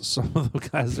some of the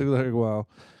guys. They're like, "Well,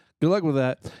 good luck with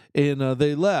that," and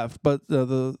they left. But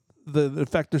in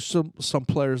fact, there's some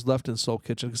players left in Soul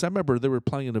Kitchen because I remember they were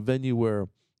playing in a venue where,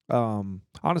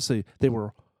 honestly, they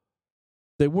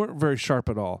weren't very sharp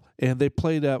at all. And they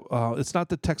played at, it's not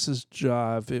the Texas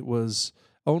Jive. It was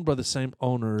owned by the same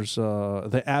owners,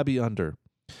 the Abbey Under.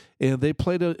 And they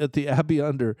played at the Abbey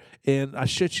Under. And I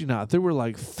shit you not, there were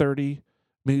like 30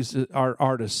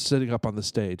 artists sitting up on the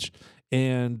stage.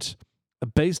 And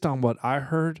based on what I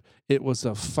heard, it was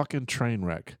a fucking train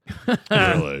wreck.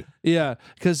 Really? Yeah,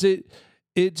 because it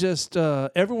just,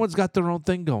 everyone's got their own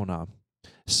thing going on.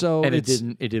 So And it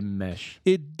didn't mesh.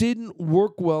 it didn't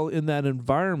work well in that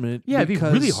environment. Yeah, it'd be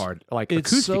because really hard, like it's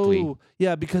acoustically.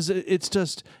 because it's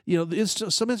just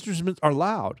some instruments are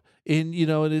loud, and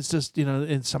and it's just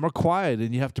and some are quiet,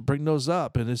 and you have to bring those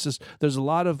up, and it's just there's a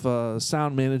lot of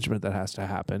sound management that has to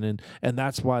happen, and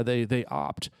that's why they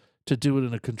opt to do it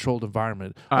in a controlled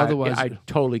environment. Otherwise, I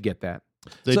totally get that.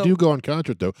 They So- do go on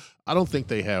concert though. I don't think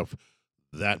they have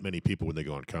that many people when they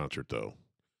go on concert, though.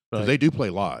 But Because they do play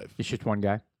live. it's just one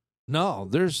guy. No,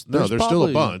 there's No, there's still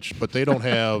a probably- bunch, but they don't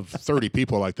have 30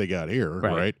 people like they got here,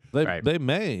 Right. right? They Right. they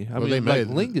may. I Well, mean, they may.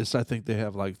 like Lingus, I think they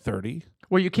have like 30.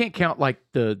 Well, you can't count like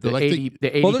the like 80 the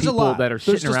 80 Well, there's a people lot. that are There's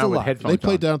sitting just a around with lot. headphones They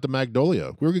played on. down at the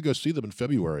Magnolia. We were going to go see them in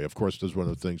February. Of course, that's one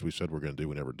of the things we said we're going to do.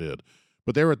 We never did.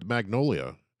 But they were at the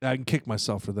Magnolia. I can kick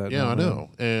myself for that. Yeah, now, I man. know.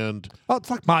 And Oh, it's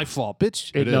like my fault,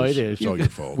 bitch. No, it is. It's all your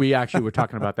fault. We actually were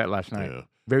talking about that last night. Yeah.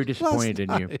 Very disappointed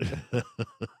in you. night.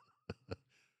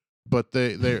 But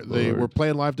they Lord. were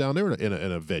playing live down there in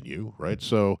a venue, right?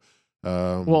 So,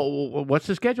 Well, what's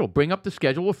the schedule? Bring up the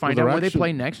schedule. We'll find they're out where they actu-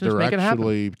 play next and let's they're make it happen.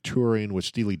 actually touring with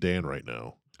Steely Dan right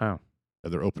now. Oh.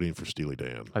 And they're opening for Steely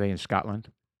Dan. Are they in Scotland?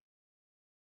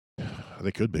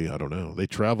 They could be. I don't know. They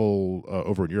travel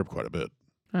over in Europe quite a bit.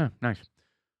 Oh, nice.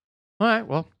 All right.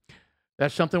 Well,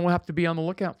 that's something we'll have to be on the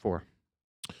lookout for.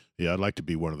 Yeah, I'd like to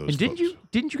be one of those. And didn't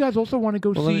folks. you guys also want to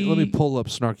go Well, see? let me pull up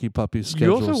Snarky Puppy's you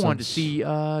schedule. also wanted to since- see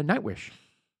Nightwish,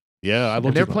 Yeah, I and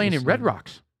looked they're at playing in this Red thing.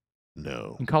 Rocks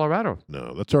No, in Colorado.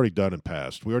 no, that's already done and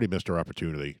passed. We already missed our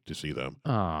opportunity to see them.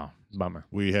 Oh, bummer.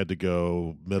 We had to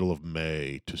go middle of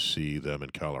May to see them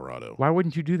in Colorado. Why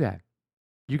wouldn't you do that?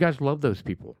 You guys love those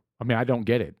people. I mean, I don't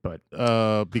get it, but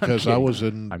Because I kidding. was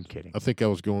in. I'm kidding. I think I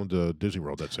was going to Disney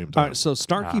World that same All time. right, so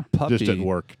Snarky Puppy. Just didn't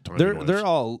work. They're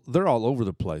timing-wise. they're all over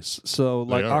the place. So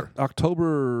They like are.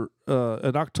 October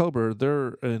in October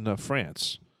they're in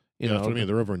France. You Yeah, know, that's what I mean.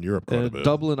 They're over in Europe quite a bit.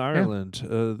 Dublin, Ireland,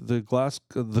 the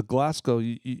Glasgow,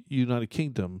 United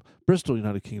Kingdom, Bristol,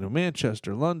 United Kingdom,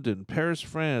 Manchester, London, Paris,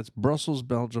 France, Brussels,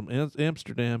 Belgium,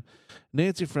 Amsterdam,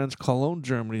 Nancy, France, Cologne,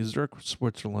 Germany, Zurich,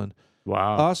 Switzerland,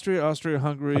 Wow. Austria,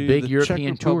 Hungary, A big the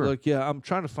European Czech tour. Republic. Yeah, I'm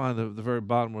trying to find the very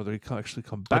bottom where they actually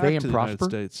come Are back they to in the United Prosper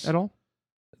States. at all?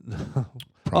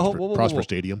 Prosper, whoa, whoa, Prosper whoa.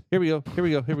 Stadium. Here we go.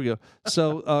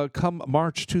 So come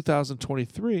March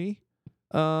 2023,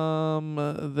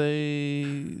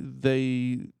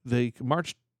 they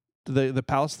marched the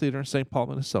Palace Theater in St. Paul,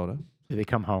 Minnesota. Did they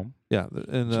come home? Yeah,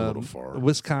 in It's a little far.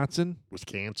 Wisconsin,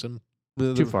 Wisconsin,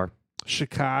 Too far.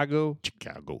 Chicago,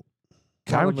 Chicago.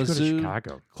 Why would you go to Kalamazoo,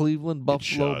 Chicago? Cleveland,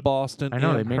 Buffalo, shot. Boston, I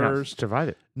know they may not Amherst, survive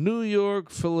it. New York,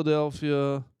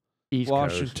 Philadelphia, East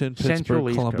Washington, Coast. Central Pittsburgh,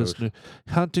 East Columbus, Coast.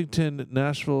 Huntington,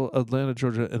 Nashville, Atlanta,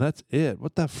 Georgia, and that's it.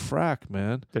 What the frack,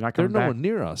 man? They're not They're coming back. nowhere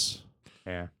near us.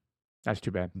 Yeah, that's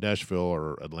too bad. Nashville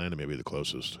or Atlanta may be the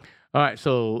closest. All right,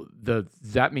 so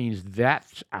that means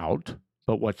that's out,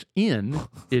 but what's in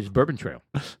is Bourbon Trail.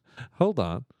 Hold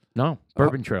on. No,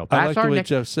 Bourbon Trail. I That's like the our way next.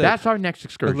 Jeff said. That's our next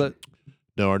excursion. Let-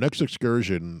 Now, our next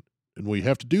excursion, and we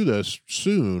have to do this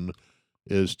soon,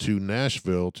 is to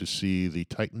Nashville to see the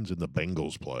Titans and the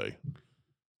Bengals play.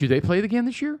 Do they play again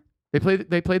this year? They played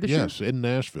this year. Yes, in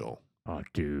Nashville. Oh,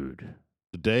 dude.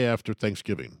 The day after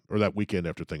Thanksgiving, or that weekend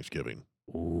after Thanksgiving.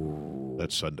 Ooh.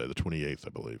 That's Sunday, the 28th, I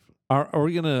believe. Are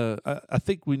we gonna? I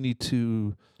think we need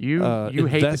to. You hate the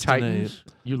invest in a- Titans.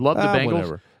 You love the Bengals.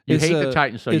 Whatever. You It's hate the a-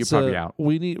 Titans, so you're it's probably a- out.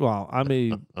 We need. Well, I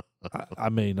may. I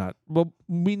may not. Well,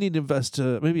 we need to invest.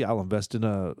 Maybe I'll invest in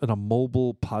a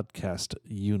mobile podcast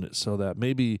unit so that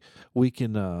maybe we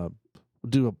can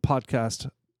do a podcast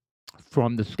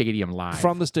From the stadium live.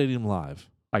 from the stadium live.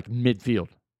 like midfield.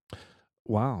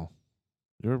 Wow,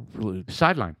 you're really.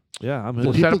 Sideline. Yeah, I'm.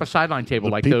 We'll in. set up a sideline table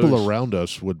The like people those. around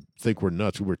us would think we're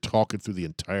nuts. We were talking through the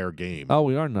entire game. Oh,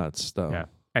 we are nuts though. Yeah.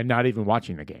 And not even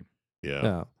watching the game. Yeah.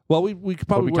 Yeah. Well, we could We'll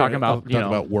probably be talking about, Talking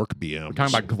about work BMs. we're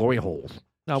talking about glory holes.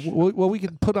 Now, we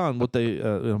can put on what they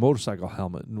a motorcycle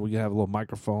helmet, and we can have a little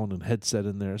microphone and headset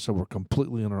in there, so we're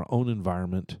completely in our own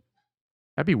environment.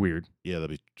 That'd be weird. Yeah, that'd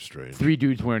be strange. 3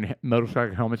 dudes wearing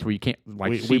motorcycle helmets where you can't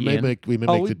like see we may in. make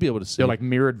Oh, the we'd be able to see. They're like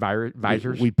mirrored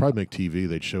visors. We'd probably make TV.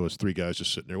 They'd show us 3 guys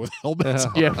just sitting there with helmets.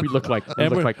 Yeah. yeah, we look like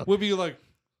and we'll be like,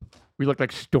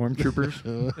 stormtroopers.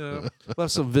 we'll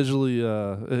have some visually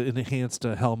enhanced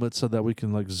helmets so that we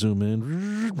can like zoom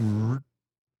in.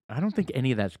 I don't think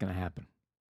any of that's going to happen.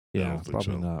 I Yeah, don't think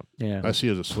probably so. not. Yeah. I see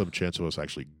it as a slim chance of us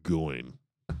actually going.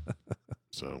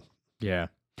 So Yeah.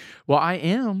 Well, I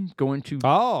am going to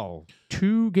Oh,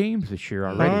 2 games this year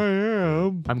already.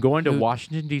 am. I'm going to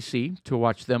Washington D.C. to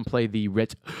watch them play the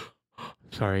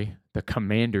the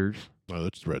Commanders, no,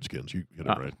 that's the Redskins. You get it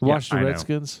right. Watch the I know.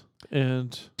 Redskins,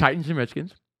 and Titans and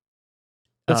Redskins.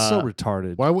 that's so Uh,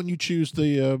 retarded. Why wouldn't you choose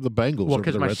the Bengals? Well, over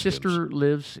because the my Redskins? sister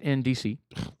lives in D.C.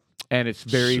 and it's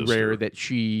very Sister. rare that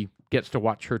she gets to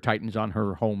watch her Titans on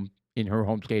her home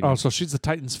stadium. Oh, so she's a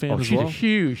Titans fan as she's well. a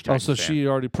huge Oh, Titans so fan. she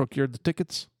already procured the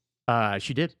tickets.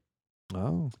 She did.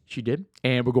 Oh, She did.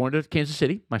 And we're going to Kansas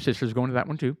City. My sister's going to that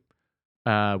one too.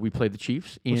 We played the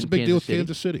Chiefs in What's the big Kansas deal with City.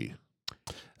 Kansas City?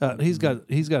 He's got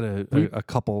a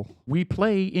couple. We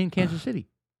play in Kansas City.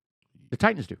 The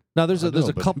Titans do. Now there's I a know,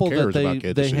 but who couple that cares about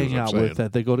they Kansas City, hang is what I'm out saying. with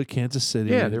that they go to Kansas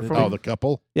City. Yeah, and they're they- from- Oh, the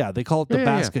couple. yeah, they call it the Yeah, yeah,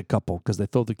 yeah. basket couple because they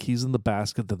throw the keys in the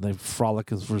basket, then they frolic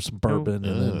for some bourbon,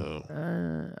 and then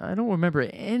Oh. I don't remember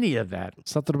any of that.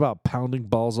 something about pounding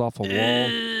balls off a wall.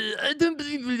 I don't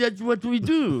believe that's what we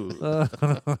do.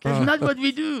 That's not what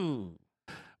we do.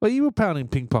 Well, you were pounding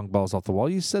ping pong balls off the wall.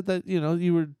 You said that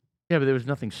you were. Yeah, but there was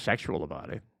nothing sexual about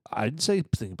it. I didn't say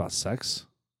anything about sex.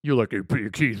 You like to put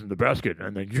your keys in the basket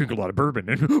and then drink a lot of bourbon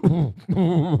and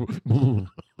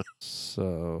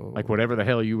So like whatever the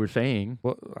hell you were saying.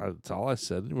 Well, that's all I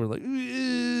said. And we're like,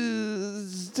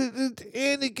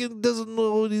 Anakin doesn't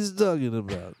know what he's talking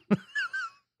about.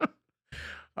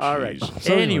 All right. Jesus.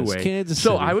 So anyways, Anyway, Kansas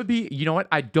so City. I would be. You know what?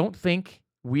 I don't think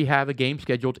we have a game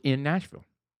scheduled in Nashville.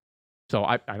 So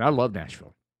I love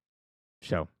Nashville.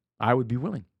 So I would be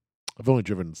willing. I've only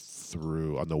driven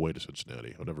through on the way to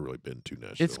Cincinnati. I've never really been to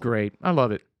Nashville. It's great. I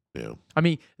love it. Yeah, I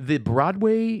mean, the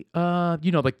Broadway,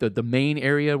 like the main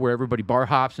area where everybody bar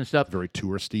hops and stuff, very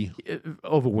touristy.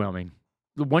 overwhelming.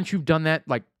 Once you've done that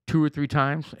like 2 or 3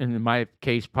 times, and in my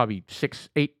case, probably 6,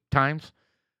 8 times,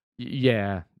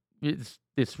 yeah,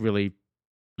 it's really,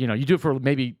 you do it for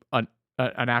maybe an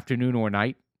afternoon or a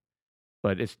night,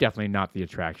 but it's definitely not the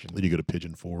attraction. Then you go to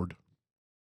Pigeon Forge.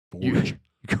 You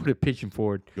go to Pigeon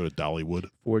Forge. Go to Dollywood.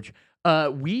 Forge.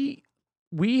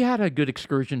 We had a good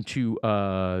excursion to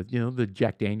the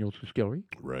Jack Daniel's distillery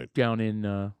Right. down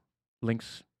in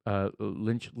Lynchville,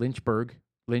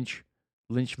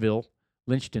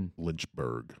 Lynchton.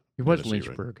 Lynchburg. It was Tennessee, right?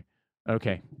 Lynchburg.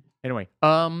 Okay. Anyway,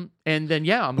 and then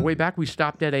on the way back we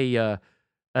stopped at a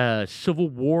Civil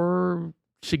War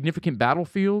significant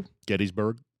battlefield.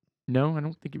 Gettysburg. No, I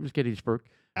don't think it was Gettysburg.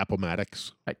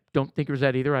 Appomattox. I don't think it was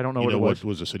that either. I don't know You what know it was. what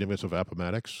was the significance of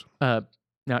Appomattox?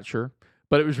 Not sure,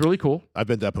 but it was really cool. I've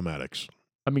been to Appomattox.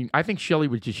 I mean, I think Shelley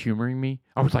was just humoring me.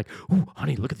 I was like, "Ooh,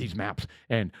 honey, look at these maps!"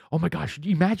 And oh my gosh,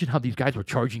 you imagine how these guys were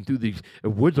charging through these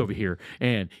woods over here.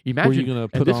 And imagine Were you going to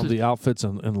and put this on is- the outfits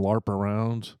and LARP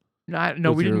around? No,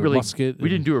 with we didn't your really. musket We and-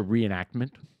 didn't do a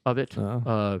reenactment of it.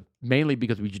 No. Mainly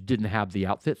because we just didn't have the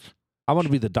outfits. I want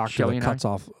to be the doctor Shelley that and I? cuts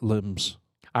off limbs.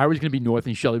 I was going to be north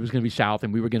and Shelley was going to be south,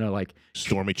 and we were going to like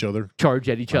Storm each other. charge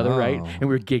at each other, right? Oh. And we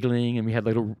were giggling, and we had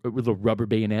little rubber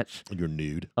bayonets. You're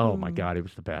nude. Oh my god, it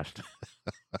was the best.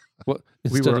 What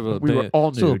We instead were- of a we were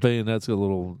all still a nude. bayonet's got a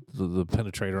little the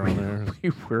penetrator on there.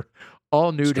 We were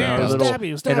all nude in our Stab little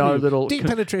you, stab in our you. little Deep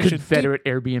penetration, deep- Confederate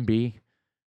Airbnb.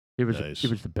 It was Nice. it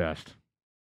was the best.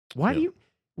 Why do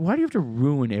Yeah. you have to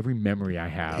ruin every memory I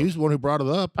have? He's the one who brought it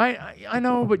up. I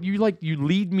know, but you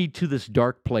lead me to this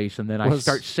dark place, and then I Was-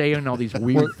 start saying all these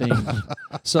weird things.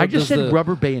 So I just does said the,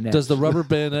 rubber bayonets. Does the rubber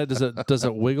bayonet does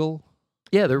it wiggle?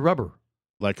 Yeah, they're rubber.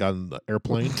 Like on the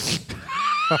airplane.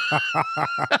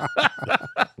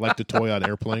 Like the toy on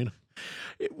airplane.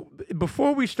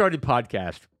 Before we started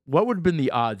podcast, what would have been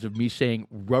the odds of me saying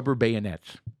rubber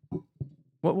bayonets?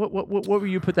 What were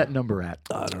you put that number at?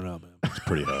 I don't know, man. It's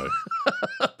pretty high.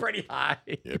 Pretty high.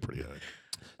 Yeah, pretty high.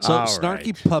 So All Snarky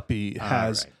right. Puppy All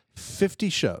has right. 50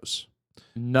 shows.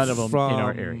 None of them from, in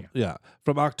our area. Yeah,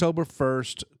 from October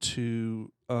 1st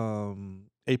to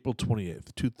April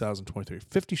 28th, 2023.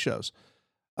 50 shows.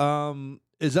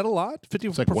 Is that a lot? 50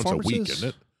 It's like once a performances? week, isn't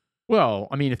it? Well,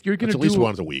 I mean, if you're going It's to at least do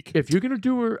once a week. if you're going to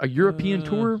do a European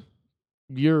tour,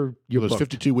 you're There's booked.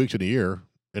 52 weeks in a year,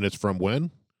 and it's from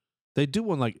when? They do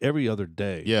one like every other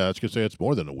day. Yeah, I was gonna say it's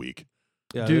more than a week.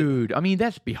 Yeah, Dude, I mean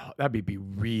that'd be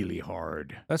really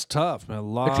hard. that's tough, man.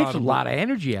 It takes a lot of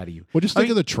energy out of you. Well, just I think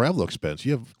mean- of the travel expense.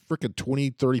 You have freaking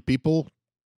 20, 30 people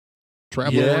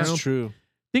traveling Yeah, around. that's true.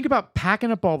 Think about packing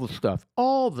up all the stuff,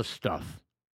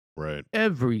 Right.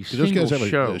 every 'Cause those single guys have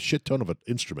show. a shit ton of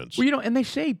instruments. Well, and they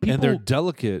say people. And they're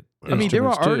delicate. I mean, there are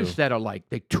instruments, too. artists that are like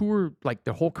they tour like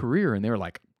their whole career, and they're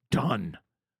like done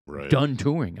right.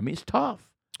 touring. I mean, it's tough.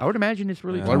 I would imagine it's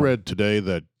really Yeah. Well, I tough. read today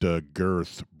that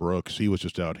Girth Brooks, he was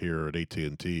just out here at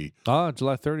AT&T. July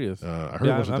 30th. I heard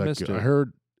Yeah, it wasn't I that missed good. it. I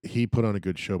heard he put on a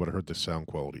good show, but I heard the sound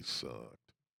quality sucked.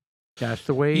 That's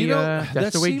the way. You know, that's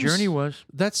that the way seems- Journey was.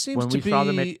 That seems when to we saw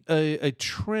them be a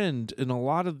trend in a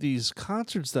lot of these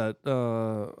concerts that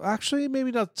actually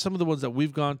maybe not some of the ones that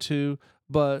we've gone to,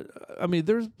 but I mean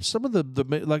there's some of the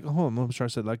like I'm sure I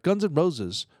said like Guns N'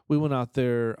 Roses. We went out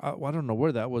there. I don't know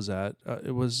where that was at.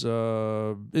 It was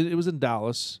in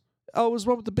Dallas. Oh, it was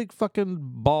one with the big fucking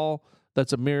ball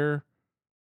that's a mirror.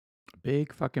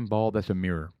 Big fucking ball. That's a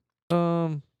mirror.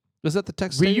 Is that the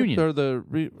Texas Reunion. Stadium or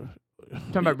the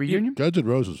Talking about reunion. Guns N'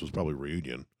 Roses was probably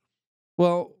Reunion.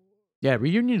 Well, Yeah,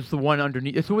 Reunion's the one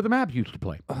underneath. It's where the Mavs used to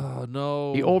play. Oh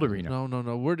no, The old arena.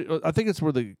 No. I think it's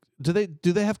where the do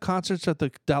they have concerts at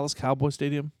the Dallas Cowboy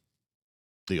Stadium?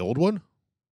 The old one?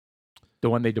 The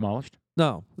one they demolished.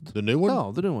 No, The new one?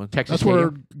 no, the new one. Texas That's where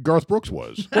Stadium. Garth Brooks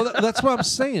was. Well, that's what I'm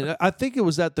saying. I think it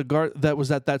was at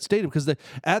that stadium because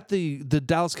at the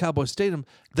Dallas Cowboys Stadium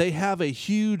they have a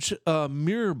huge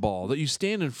mirror ball that you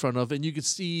stand in front of and you can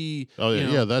see. Oh, yeah. you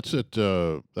know- Yeah, that's at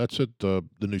the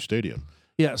new stadium.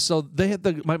 Yeah, so they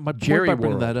had my point Jerry by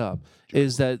bringing World. that up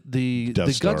is that the Death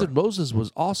Guns Star. N' Roses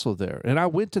was also there, and I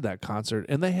went to that concert,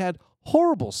 and they had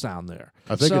horrible sound there.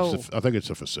 I think So- I think it's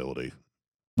a facility.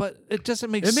 but it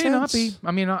doesn't make It sense. may not be. I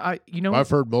mean, I've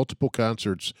heard multiple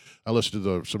concerts. I listened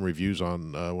to some reviews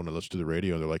on when I listened to the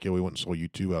radio. They're like, "Yeah, we went and saw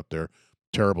U2 out there.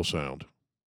 Terrible sound.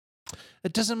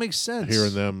 It doesn't make sense.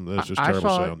 Hearing them, it's just I terrible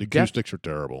saw sound. The Def- acoustics are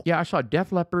terrible." Yeah, I saw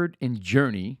Def Leppard and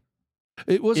Journey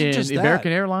It wasn't in just that.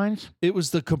 American Airlines. It was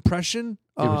the compression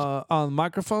It was- on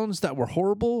microphones that were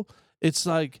horrible. It's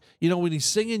like, when he's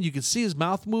singing, you can see his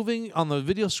mouth moving on the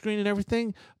video screen and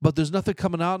everything, but there's nothing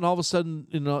coming out. And all of a sudden,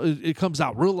 it comes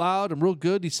out real loud and real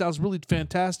good. He sounds really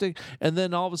fantastic. And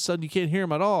then all of a sudden, you can't hear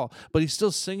him at all, but he's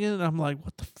still singing. And I'm like,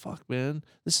 what the fuck, man?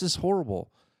 This is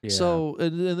horrible. Yeah. So,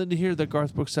 and then to hear that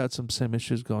Garth Brooks had some same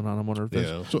issues going on, I'm wondering if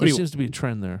Yeah. So there anyway- seems to be a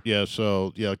trend there. Yeah.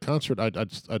 So concert.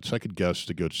 I'd second guess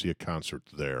to go see a concert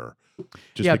there.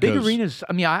 Just Yeah, big because- arenas.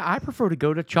 I mean, I prefer to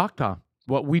go to Choctaw.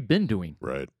 What we've been doing,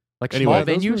 Right. like Anyway, small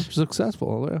Those were venues.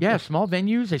 successful. Yeah, small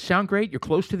venues. They sound great. You're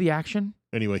close to the action.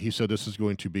 Anyway, he said this is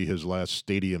going to be his last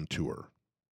stadium tour.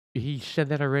 He said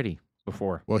that already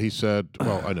before. Well, he said,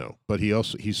 well, I know, but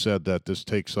he said that this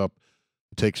takes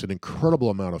an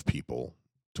incredible amount of people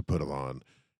to put it on,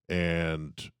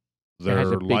 and has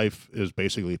their a big- life is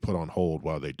basically put on hold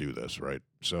while they do this, right?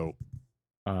 So,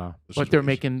 This But is they're what he's-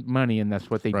 making money, and that's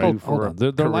what they Right. do Hold for on.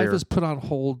 Their life career. is put on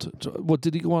hold. What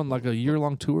did he go on like a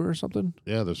year-long tour or something?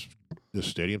 yeah, this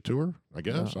stadium tour, I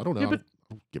guess. I don't know. Yeah, I but-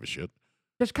 don't give a shit.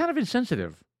 That's kind of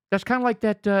insensitive. That's kind of like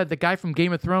that the guy from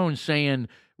Game of Thrones saying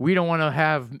we don't want to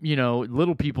have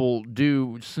little people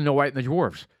do Snow White and the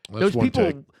Dwarfs. That's one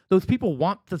take. Those people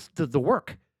want the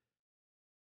work,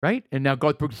 right? And now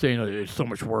Garth Brooks is saying it's so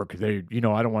much work. I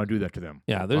don't want to do that to them.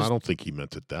 Yeah, Well, there's I don't think he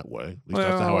meant it that way. At least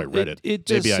that's not how I read it. It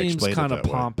just Maybe I seems explained it kind of that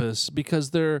way. pompous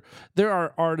because there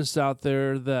are artists out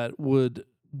there that would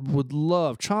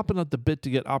love chomping at the bit to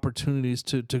get opportunities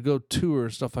to go tour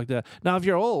and stuff like that. Now, if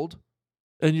you're old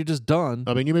and you're just done,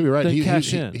 I mean, you may be right. Then He,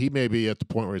 cash he, in. he may be at the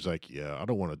point where he's like, yeah, I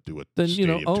don't want to do it Then,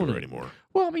 stadium own tour it. anymore.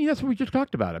 Well, I mean that's what we just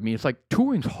talked about. I mean it's like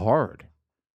touring's hard.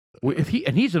 If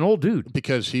he's an old dude.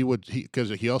 Because he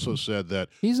also said that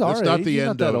he's our it's not age. the He's end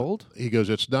not that of, old. He goes,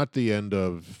 it's not the end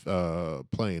of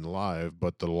playing live,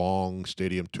 but the long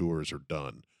stadium tours are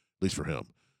done, at least for him,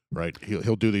 right?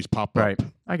 He'll do these pop up Right.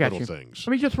 I got little you. things.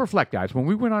 Let me just reflect, guys. When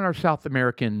we went on our South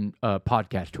American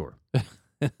podcast tour,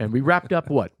 and we wrapped up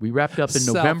what? We wrapped up in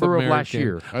South November of last American.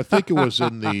 year. I think it was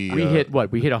in the We hit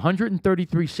what? We hit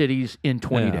 133 cities in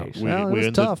 20 Yeah. days. Well, it we was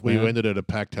ended tough, we man. ended at a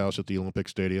packed house at the Olympic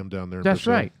Stadium down there. In That's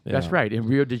Brazil. right. That's Yeah. right. In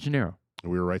Rio de Janeiro.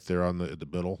 We were right there in the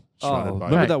middle. Oh, surrounded by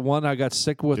remember Right. that one I got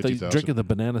sick with 50,000. drinking the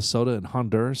banana soda in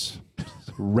Honduras?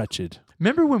 Wretched.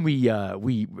 Remember when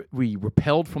we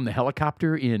repelled from the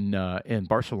helicopter in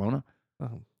Barcelona?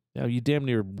 Oh, yeah, you damn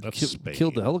near That's Spain.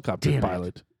 killed the helicopter Damn it.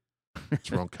 pilot.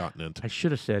 It's wrong continent. I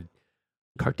should have said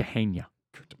Cartagena,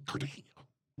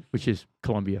 which is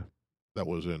Colombia. That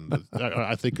was in.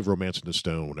 I think of Romance in the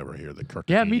Stone whenever I hear the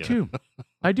Cartagena. Yeah, me too.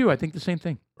 I do. I think the same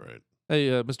thing. Right. Hey,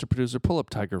 Mr. Producer, pull up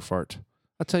Tiger Fart.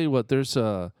 I'll tell you what. There's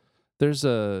a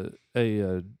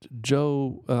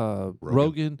Joe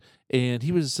Rogan, and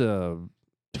he was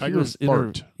Tiger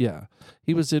Fart. yeah,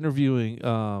 he was interviewing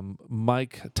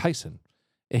Mike Tyson,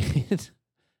 and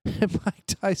Mike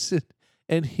Tyson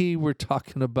and he were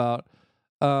talking about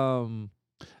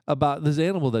this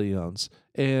animal that he owns,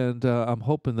 and I'm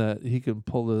hoping that he can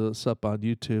pull this up on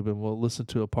YouTube and we'll listen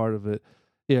to a part of it.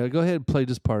 Yeah, go ahead and play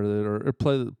just part of it, or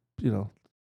play the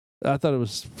I thought it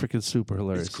was freaking super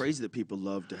hilarious. It's crazy that people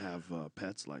love to have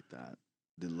pets like that.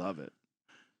 They love it.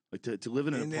 Like to live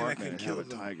in an And then I apartment can and have kill a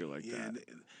them. tiger like Yeah,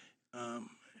 that.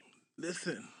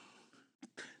 listen,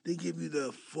 they give you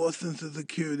the false sense of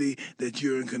security that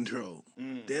you're in control.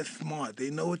 They're smart. They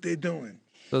know what they're doing.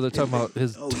 So they're talking about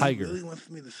his Oh, tiger. He really wants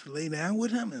me to lay down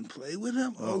with him and play with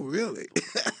him? Oh, really?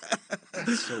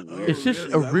 That's so Oh, weird. Is this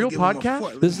really? a I would real give him a podcast?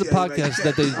 foot. This is Let's a see how he likes podcast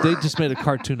that that. they just made a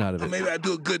cartoon out of Or it. maybe I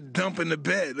do a good dump in the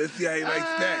bed. Let's see how he likes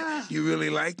that. You really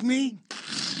like me?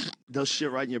 They'll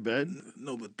shit right in your bed?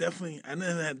 No, but definitely, I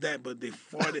never had that, but they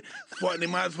farted. They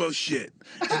might as well shit.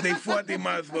 If they fart, they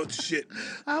might as well shit.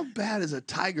 How bad is a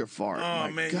tiger fart? Oh, My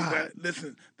man, God.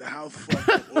 listen, the house fucked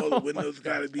up. All the windows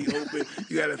got to be open.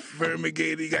 You got to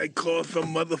fumigate it. You got to call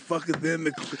some motherfuckers in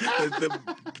The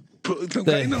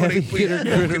heavy hitter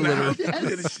critter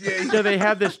litter. Yeah, they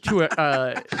have this to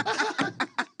a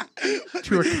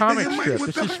comic Mike, strip. what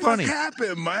This the is fuck funny.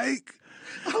 happened, Mike?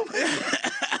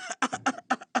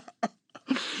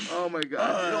 Oh my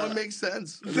God! It makes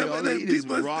sense. I mean, all they eat is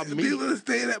raw meat. People are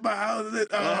staying at my house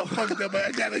and fuck up,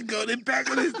 I gotta go. They back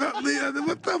when they start leaving.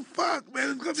 What the fuck,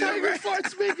 man? It's gonna be Tiger alright.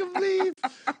 farts make them leave.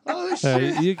 Oh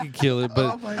shit! You can kill it,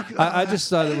 but Oh my God. I just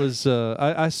thought it was.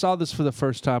 I saw this for the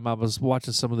first time. I was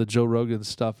watching some of the Joe Rogan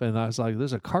stuff, and I was like,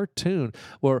 "There's a cartoon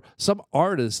where some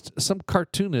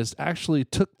cartoonist, actually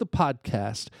took the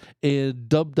podcast and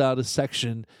dubbed out a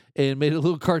section and made a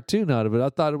little cartoon out of it." I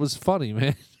thought it was funny,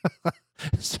 man.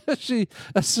 Especially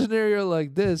a scenario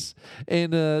like this,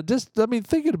 and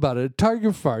thinking about it, a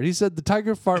tiger fart. He said the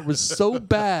tiger fart was so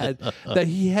bad that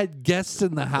he had guests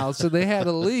in the house and they had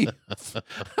to leave.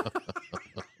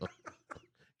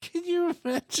 Can you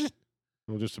imagine?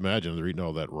 Well, just imagine they're eating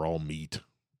all that raw meat.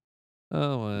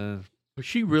 Oh man, Was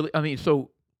she really? I mean, so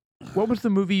what was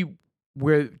the movie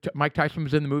where Mike Tyson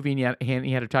was in the movie and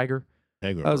he had a tiger?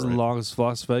 Hangover. that was the right? longest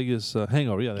Las Vegas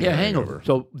Hangover. Yeah, Yeah, Hangover.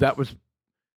 So that was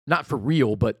not for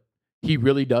real, but he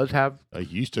really does have. He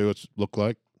used to look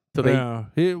like. So they. Yeah.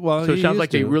 So it he sounds used like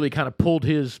they to. really kind of pulled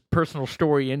his personal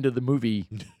story into the movie.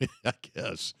 I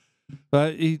guess.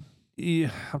 But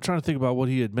I'm trying to think about what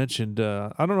he had mentioned.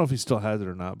 I don't know if he still has it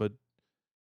or not, but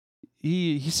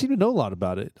he seemed to know a lot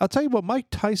about it. I'll tell you what, Mike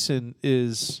Tyson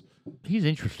is. He's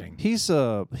interesting. He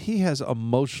has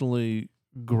emotionally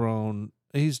grown.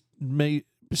 He's made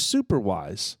super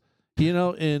wise,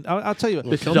 and I'll tell you what.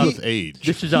 Well, it This is comes on- with age.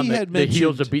 This is on He the had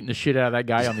heels mentioned- of beating the shit out of that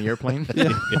guy on the airplane.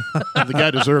 The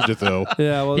guy deserved it though.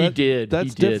 Yeah, well, He did. That's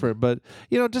He did. different, but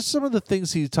just some of the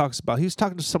things he talks about. He was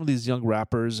talking to some of these young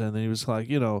rappers, and then he was like,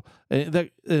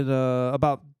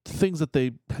 about things that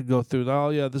they go through. Oh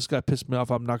yeah, this guy pissed me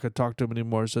off. I'm not going to talk to him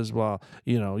anymore. Says, well,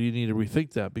 you need to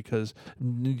rethink that because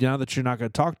now that you're not going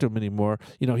to talk to him anymore,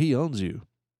 he owns you.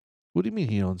 What do you mean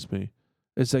he owns me?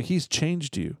 It's like he's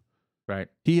changed you. Right.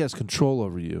 He has control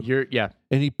over you. Yeah.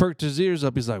 And he perked his ears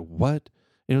up. He's like, what?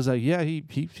 And he was like, yeah, he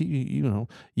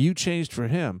you changed for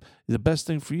him. The best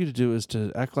thing for you to do is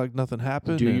to act like nothing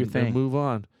happened Do and, your thing. and move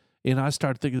on. And I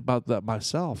started thinking about that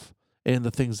myself and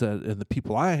the things and the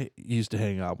people I used to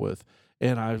hang out with.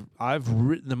 And I've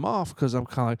written them off because I'm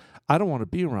kind of like, I don't want to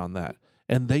be around that.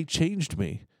 And they changed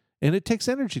me. And it takes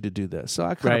energy to do that. So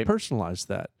I kind of personalized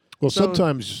that. Well, So-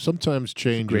 sometimes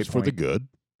change Great is for the point. good.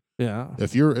 Yeah.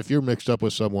 If you're mixed up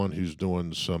with someone who's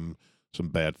doing some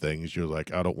bad things, you're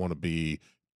like, I don't want to be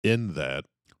in that.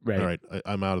 Right. All right,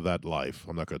 I'm out of that life.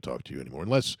 I'm not going to talk to you anymore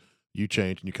unless you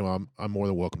change and you come on. I'm more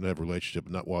than welcome to have a relationship,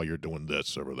 but not while you're doing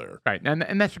this over there. Right.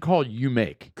 And that's a call you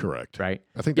make. Correct. Right.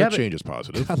 I think Yeah, that but- change is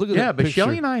positive. God, look at Yeah, that but picture.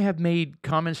 Shelly and I have made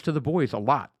comments to the boys a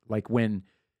lot. Like when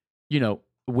you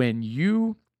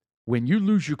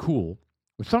lose your cool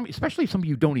with especially somebody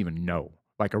you don't even know,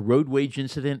 like a road rage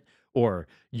incident, or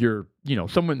you're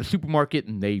somewhere in the supermarket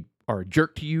and they are a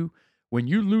jerk to you. When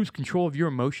you lose control of your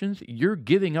emotions, you're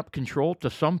giving up control to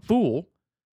some fool.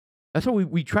 That's why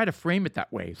we try to frame it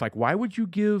that way. It's like, why would you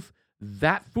give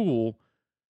that fool,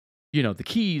 the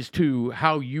keys to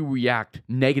how you react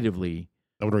negatively?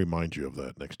 I want to remind you of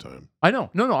that next time. I know.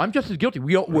 No, I'm just as guilty.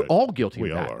 We're Right. all guilty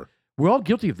We of all that. are. We're all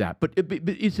guilty of that. But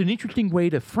it's an interesting way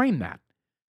to frame that.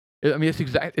 I mean, it's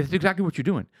exactly what you're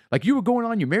doing. Like you were going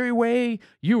on your merry way.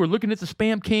 You were looking at the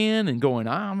Spam can and going,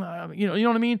 you know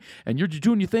what I mean? And you're just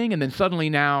doing your thing. And then suddenly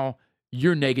now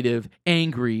you're negative,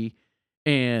 angry,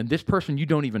 and this person you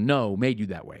don't even know made you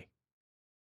that way.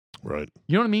 Right.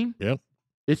 You know what I mean? Yeah.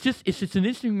 It's just an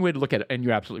interesting way to look at it. And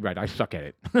you're absolutely right. I suck at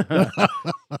it.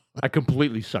 I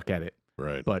completely suck at it.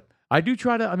 Right. But I do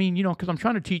try to, because I'm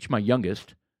trying to teach my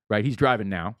youngest, right? He's driving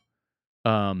now.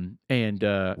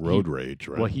 Road rage,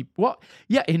 right? He'll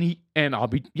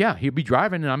be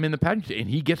driving and I'm in the passenger seat and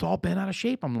he gets all bent out of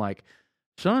shape. I'm like,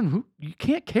 son, you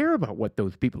can't care about what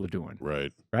those people are doing,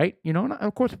 Right. right? And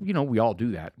of course, we all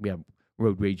do that. We have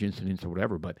road rage incidents or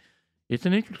whatever, but it's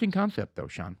an interesting concept though,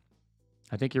 Sean.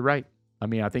 I think you're right. I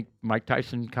mean, I think Mike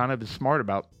Tyson kind of is smart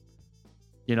about,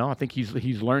 I think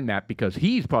he's learned that because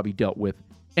he's probably dealt with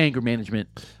anger management.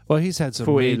 Well, he's had some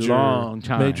for a major, long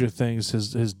time. major things.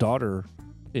 His daughter,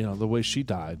 the way she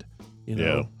died,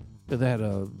 they had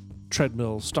a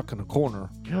treadmill stuck in a corner,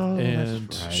 Oh, and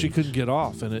that's right. she couldn't get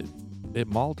off, and it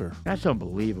mauled her. That's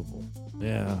unbelievable.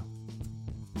 Yeah.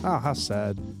 Oh, how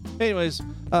sad. Anyways,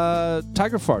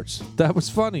 tiger farts. That was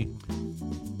funny.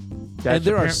 And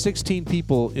there are 16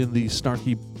 people in the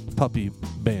Snarky Puppy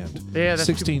band. Yeah, that's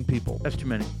 16 people. That's too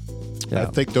many. Yeah. I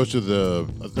think those are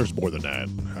there's more than that,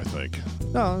 I think.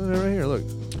 No, they're right here. Look.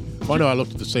 Oh, no, I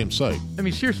looked at the same site. I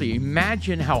mean, seriously,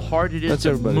 imagine how hard it is That's to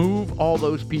everybody. move all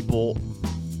those people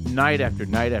night after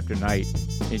night after night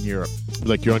in Europe.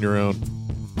 Like you're on your own.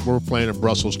 We're playing in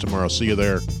Brussels tomorrow. See you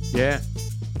there. Yeah, for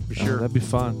Oh, sure. that'd be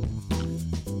fun.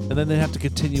 And then they have to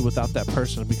continue without that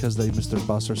person because they missed their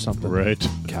bus or something. Right.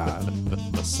 God,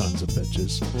 sons of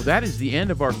bitches. Well, that is the end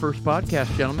of our first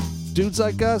podcast, gentlemen. Dudes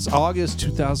Like Us, August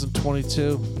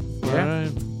 2022. Yeah. All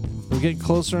right. We're getting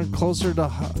closer and closer to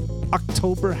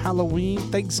October, Halloween,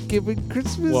 Thanksgiving,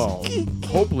 Christmas. Well,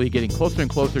 hopefully getting closer and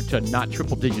closer to not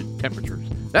triple-digit temperatures.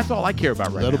 That's all I care about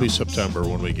right That'll now. be September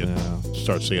when we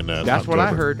start seeing that. That's what I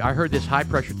October. heard. I heard this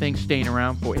high-pressure thing staying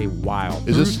around for a while. Is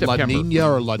through this La September. Nina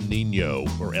or La Nino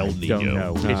or El Nino? Don't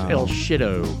know. It's No. El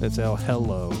Shido. It's El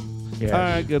Hello. Yes. All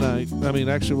right, good night. I mean,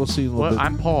 actually, we'll see in a little Well, bit.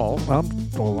 I'm Paul.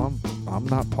 I'm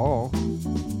not Paul.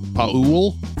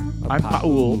 Paul? I'm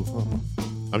Paul. Uh-huh.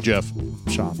 I'm Jeff.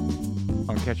 Sean.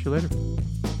 I'll catch you later.